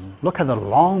relation, look at the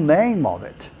long name of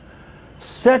it.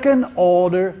 Second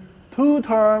order, 2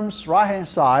 terms, right-hand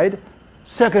side,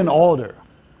 second order.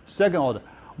 Second order.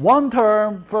 1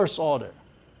 term, first order.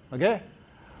 Okay?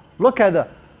 Look at the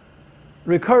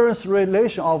recurrence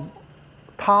relation of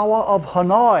Tower of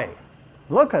Hanoi.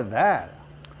 Look at that.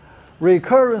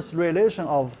 Recurrence relation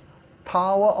of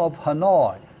Tower of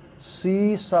Hanoi.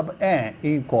 C sub n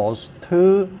equals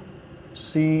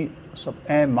 2C sub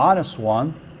n minus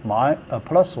 1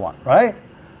 plus 1, right?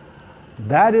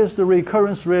 That is the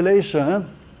recurrence relation.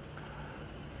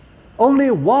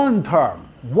 Only 1 term,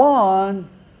 1,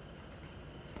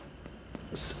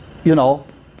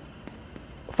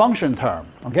 function term,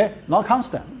 okay? Not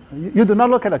constant. You do not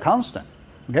look at the constant,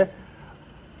 okay?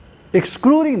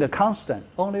 Excluding the constant,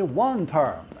 only 1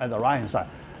 term at the right-hand side.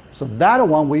 So that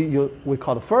one we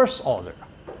call the first order.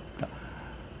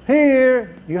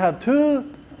 Here you have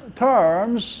 2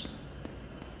 terms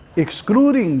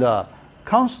excluding the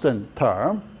constant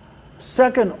term,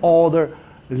 second order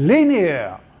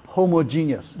linear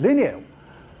homogeneous. Linear.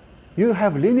 You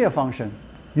have linear function.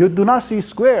 You do not see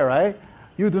square, right?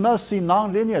 You do not see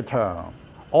nonlinear term.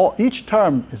 Each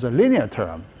term is a linear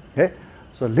term. Okay?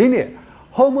 So linear.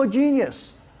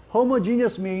 Homogeneous.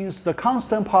 Homogeneous means the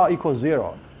constant part equals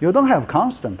 0. You don't have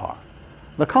constant part.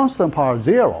 The constant part is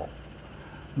 0.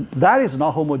 That is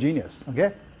not homogeneous,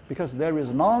 okay? Because there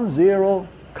is non-zero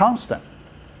constant.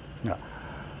 Yeah.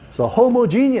 So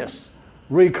homogeneous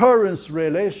recurrence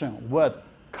relation with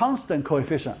constant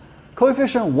coefficient.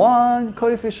 Coefficient 1,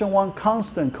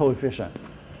 constant coefficient.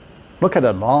 Look at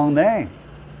the long name.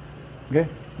 Okay?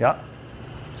 Yeah.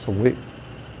 So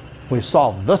we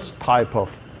solve this type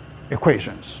of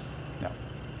equations. Yeah.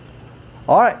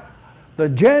 All right. The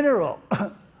general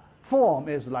form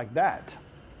is like that.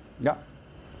 Yeah.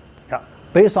 Yeah.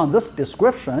 Based on this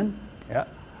description, yeah.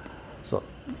 So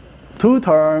 2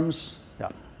 terms, yeah.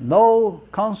 No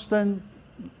constant,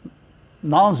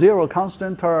 non-zero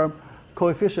constant term,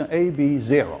 coefficient A, B,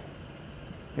 0.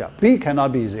 Yeah. B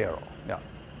cannot be 0. Yeah.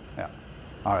 Yeah.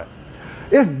 All right.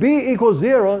 If B equals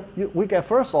 0, we get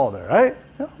first order, right?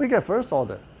 Yeah, we get first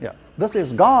order. Yeah. This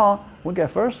is gone, we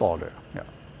get first order. Yeah.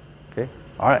 Okay.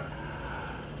 All right.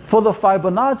 For the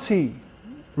Fibonacci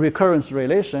recurrence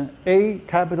relation, A,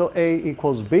 capital A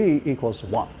equals B equals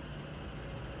 1.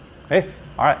 Okay?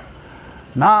 All right.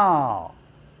 Now,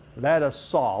 let us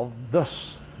solve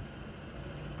this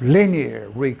linear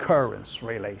recurrence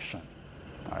relation.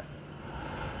 All right.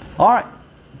 All right.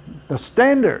 The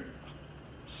standard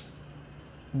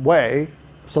way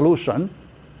solution,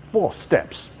 4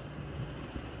 steps.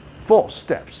 4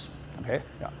 steps. Okay?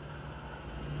 Yeah.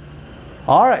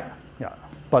 All right. Yeah.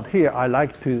 But here I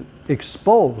like to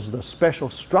expose the special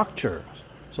structures.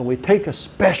 So we take a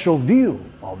special view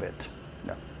of it.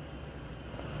 Yeah.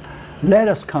 Let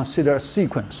us consider a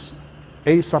sequence,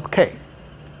 A sub k.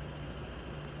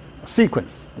 A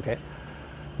sequence, okay?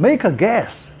 Make a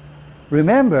guess.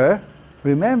 Remember,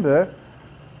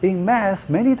 in math,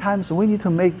 many times we need to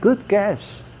make good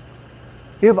guess.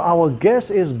 If our guess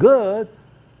is good,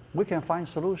 we can find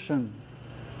solution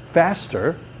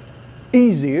faster,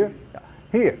 easier.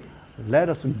 Here, let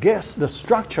us guess the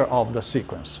structure of the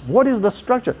sequence. What is the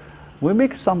structure? We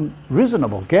make some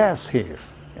reasonable guess here.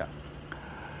 Yeah.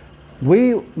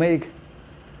 We make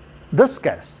this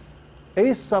guess.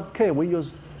 A sub k, we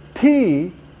use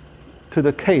t to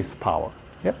the kth power.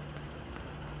 Yeah.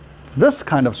 This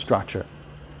kind of structure.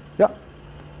 Yeah.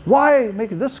 Why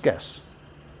make this guess?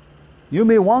 You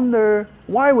may wonder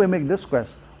why we make this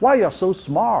guess. Why you are so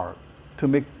smart to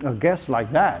make a guess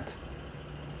like that?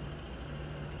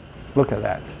 Look at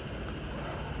that.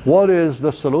 What is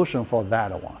the solution for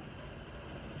that one?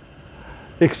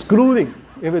 Excluding,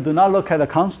 if we do not look at the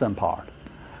constant part,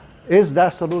 is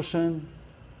that solution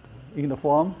in the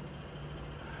form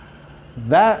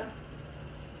that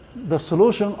the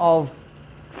solution of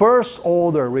first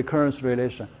order recurrence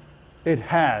relation, it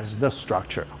has the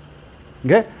structure.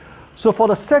 Okay? So for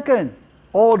the second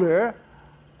order,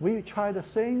 we try the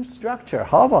same structure.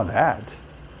 How about that?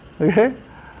 Okay?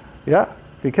 Yeah,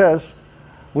 because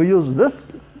we use this.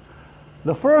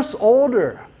 The first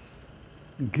order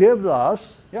gives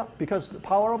us, yeah, because the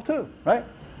power of 2, right?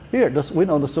 Here, we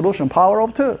know the solution, power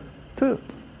of 2.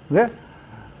 Okay?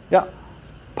 Yeah,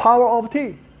 power of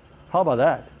t. How about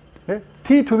that? Okay?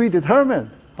 T to be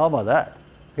determined. How about that?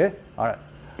 Okay? All right.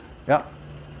 Yeah.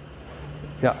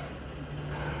 Yeah.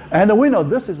 And we know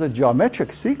this is a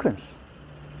geometric sequence.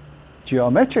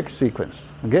 Geometric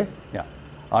sequence. Okay? Yeah.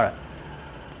 All right.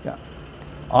 Yeah.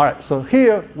 All right. So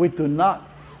here we do not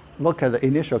look at the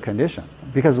initial condition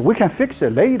because we can fix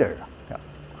it later. Yeah.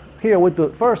 Here we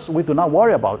do not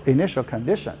worry about initial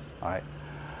condition. All right.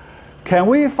 Can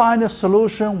we find a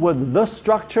solution with this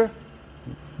structure?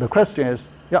 The question is,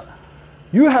 yeah,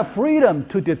 you have freedom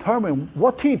to determine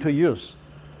what t to use,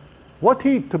 what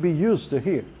t to be used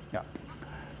here. Yeah.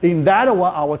 In that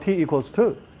one, our t equals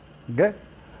 2. Okay.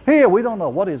 Here we don't know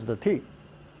what is the t.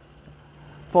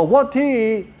 For what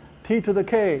t to the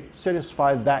k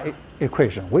satisfies that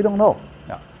equation? We don't know.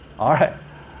 Yeah. All right.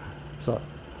 So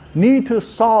need to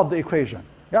solve the equation.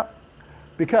 Yeah.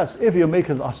 Because if you make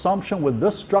an assumption with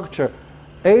this structure,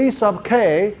 a sub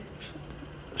k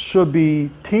should be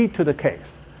t to the k.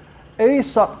 A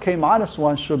sub k minus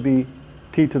 1 should be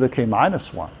t to the k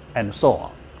minus 1, and so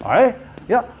on. All right?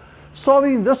 Yeah.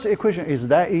 Solving this equation is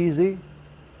that easy,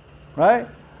 right?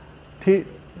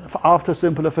 After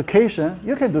simplification,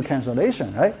 you can do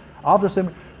cancellation, right?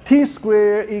 After t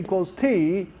squared equals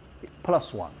t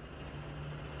plus 1.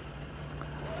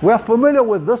 We are familiar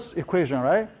with this equation,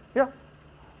 right? Yeah.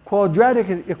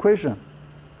 Quadratic equation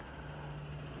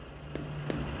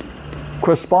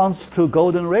corresponds to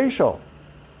golden ratio.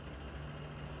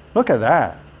 Look at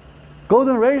that.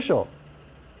 Golden ratio.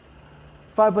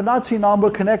 Fibonacci number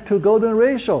connect to golden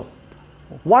ratio.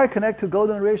 Why connect to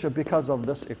golden ratio? Because of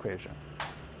this equation.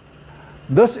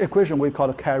 This equation we call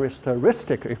a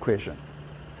characteristic equation.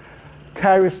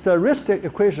 Characteristic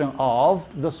equation of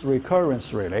this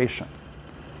recurrence relation.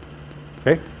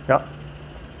 Okay? Yeah.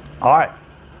 All right.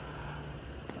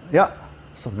 Yeah.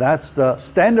 So that's the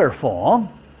standard form.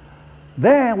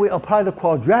 Then we apply the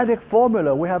quadratic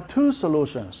formula. We have two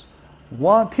solutions.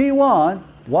 T1,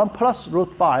 1 plus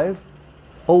root 5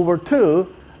 over 2,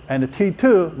 and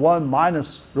T2, 1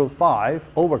 minus root 5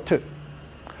 over 2.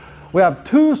 We have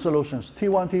two solutions,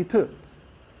 T1, T2.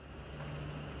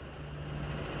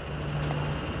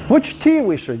 Which t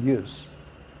we should use?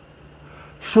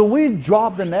 Should we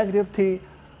drop the negative t?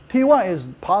 T1 is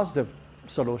positive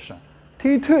solution.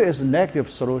 T2 is negative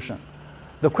solution.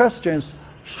 The question is,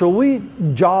 should we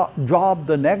drop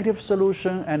the negative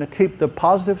solution and keep the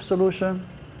positive solution?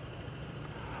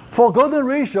 For golden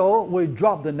ratio, we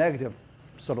drop the negative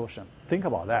solution. Think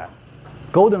about that.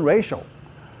 Golden ratio.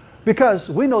 Because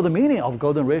we know the meaning of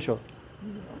golden ratio.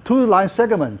 Two line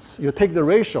segments, you take the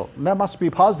ratio. That must be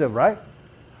positive, right?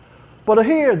 But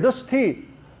here, this t,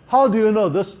 how do you know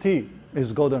this t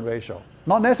is golden ratio?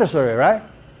 Not necessary, right?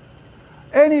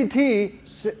 Any t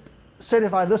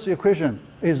satisfy this equation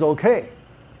is okay.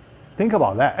 Think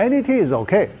about that. Any t is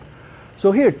okay.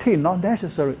 So here, t not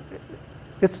necessary.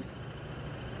 It's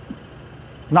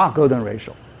not golden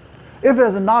ratio. If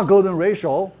there's a not golden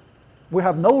ratio, we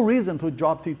have no reason to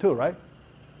drop T2, right?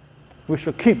 We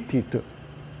should keep T2.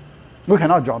 We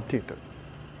cannot drop T2.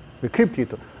 We keep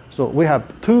T2. So we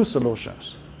have two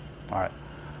solutions. All right.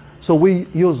 So we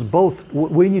use both.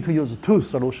 We need to use two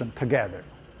solutions together.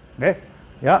 Okay?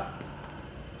 Yeah.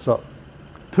 So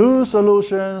two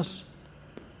solutions.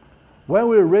 When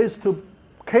we raise to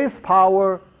kth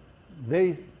power,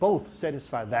 they both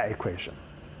satisfy that equation.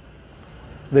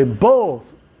 They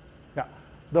both. Yeah.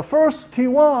 The first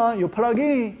T1 you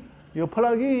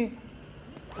plug in,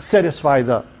 satisfy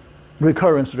the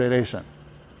recurrence relation.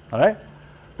 All right.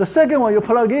 The second one you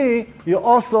plug in,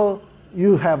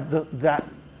 you have that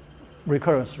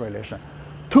recurrence relation.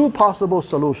 Two possible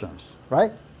solutions,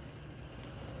 right?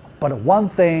 But one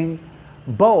thing,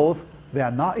 both, they are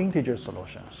not integer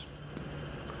solutions.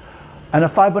 And the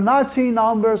Fibonacci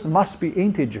numbers must be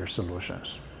integer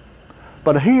solutions.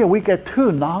 But here we get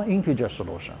two non-integer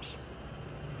solutions.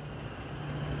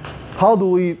 How do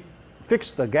we fix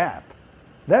the gap?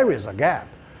 There is a gap.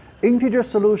 Integer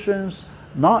solutions,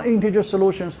 non-integer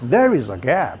solutions, there is a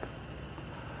gap.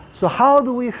 So how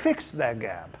do we fix that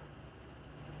gap?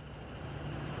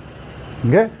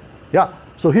 Okay? Yeah.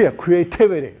 So here,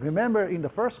 creativity. Remember in the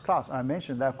first class I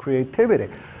mentioned that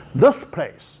creativity. This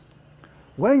place,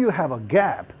 when you have a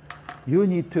gap, you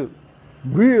need to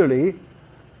really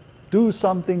do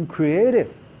something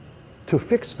creative to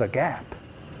fix the gap.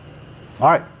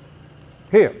 All right.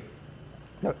 here,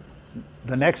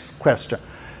 the next question.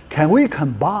 Can we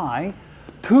combine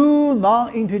two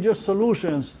non-integer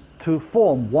solutions to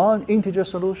form one integer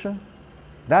solution?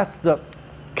 That's the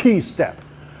key step.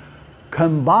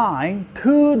 Combine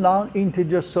two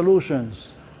non-integer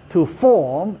solutions to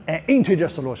form an integer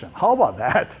solution. How about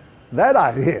that? That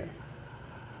idea.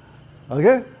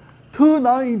 Okay? Two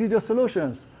non-integer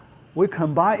solutions we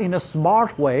combine in a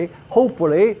smart way,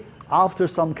 hopefully after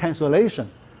some cancellation.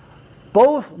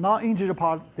 Both non-integer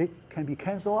parts, they can be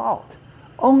canceled out.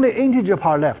 Only integer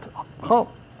part left.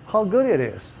 How good it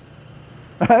is,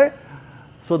 right?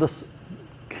 So the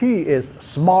key is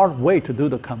smart way to do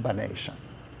the combination.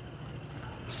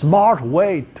 Smart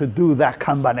way to do that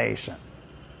combination.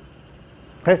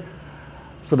 Okay?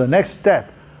 So the next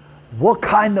step, what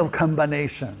kind of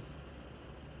combination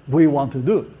we want to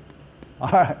do? All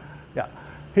right, yeah,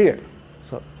 here.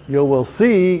 So you will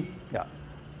see, yeah,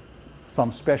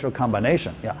 some special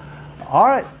combination, yeah. All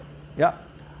right, yeah.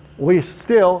 We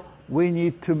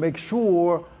need to make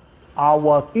sure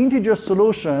our integer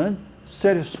solution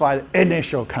satisfies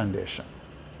initial condition.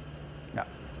 Yeah.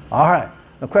 All right,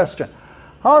 the question.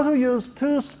 How to use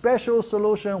two special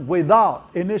solutions without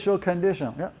initial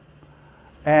condition, yeah,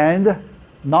 and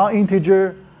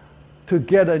non-integer to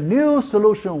get a new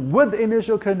solution with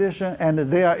initial condition, and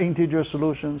they are integer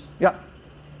solutions. Yeah.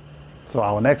 So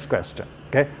our next question,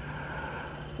 okay.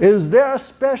 Is there a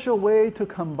special way to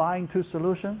combine two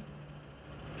solutions?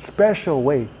 Special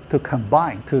way to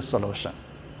combine two solutions.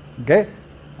 Okay?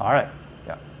 All right.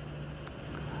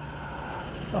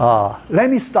 Yeah. Let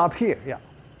me stop here. Yeah.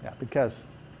 Yeah, because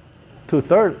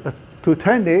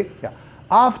 2:20, yeah.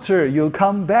 After you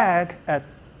come back at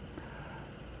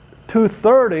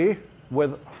 2:30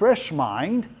 with fresh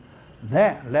mind,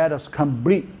 then let us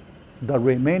complete the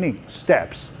remaining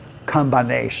steps,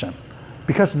 combination.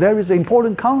 Because there is an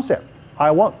important concept.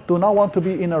 Do not want to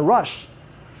be in a rush,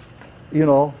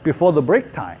 before the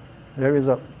break time. There is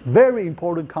a very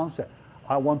important concept.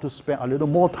 I want to spend a little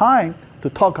more time to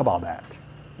talk about that.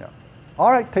 Yeah.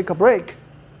 All right, take a break.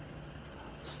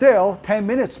 Still 10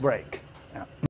 minutes break. Yeah.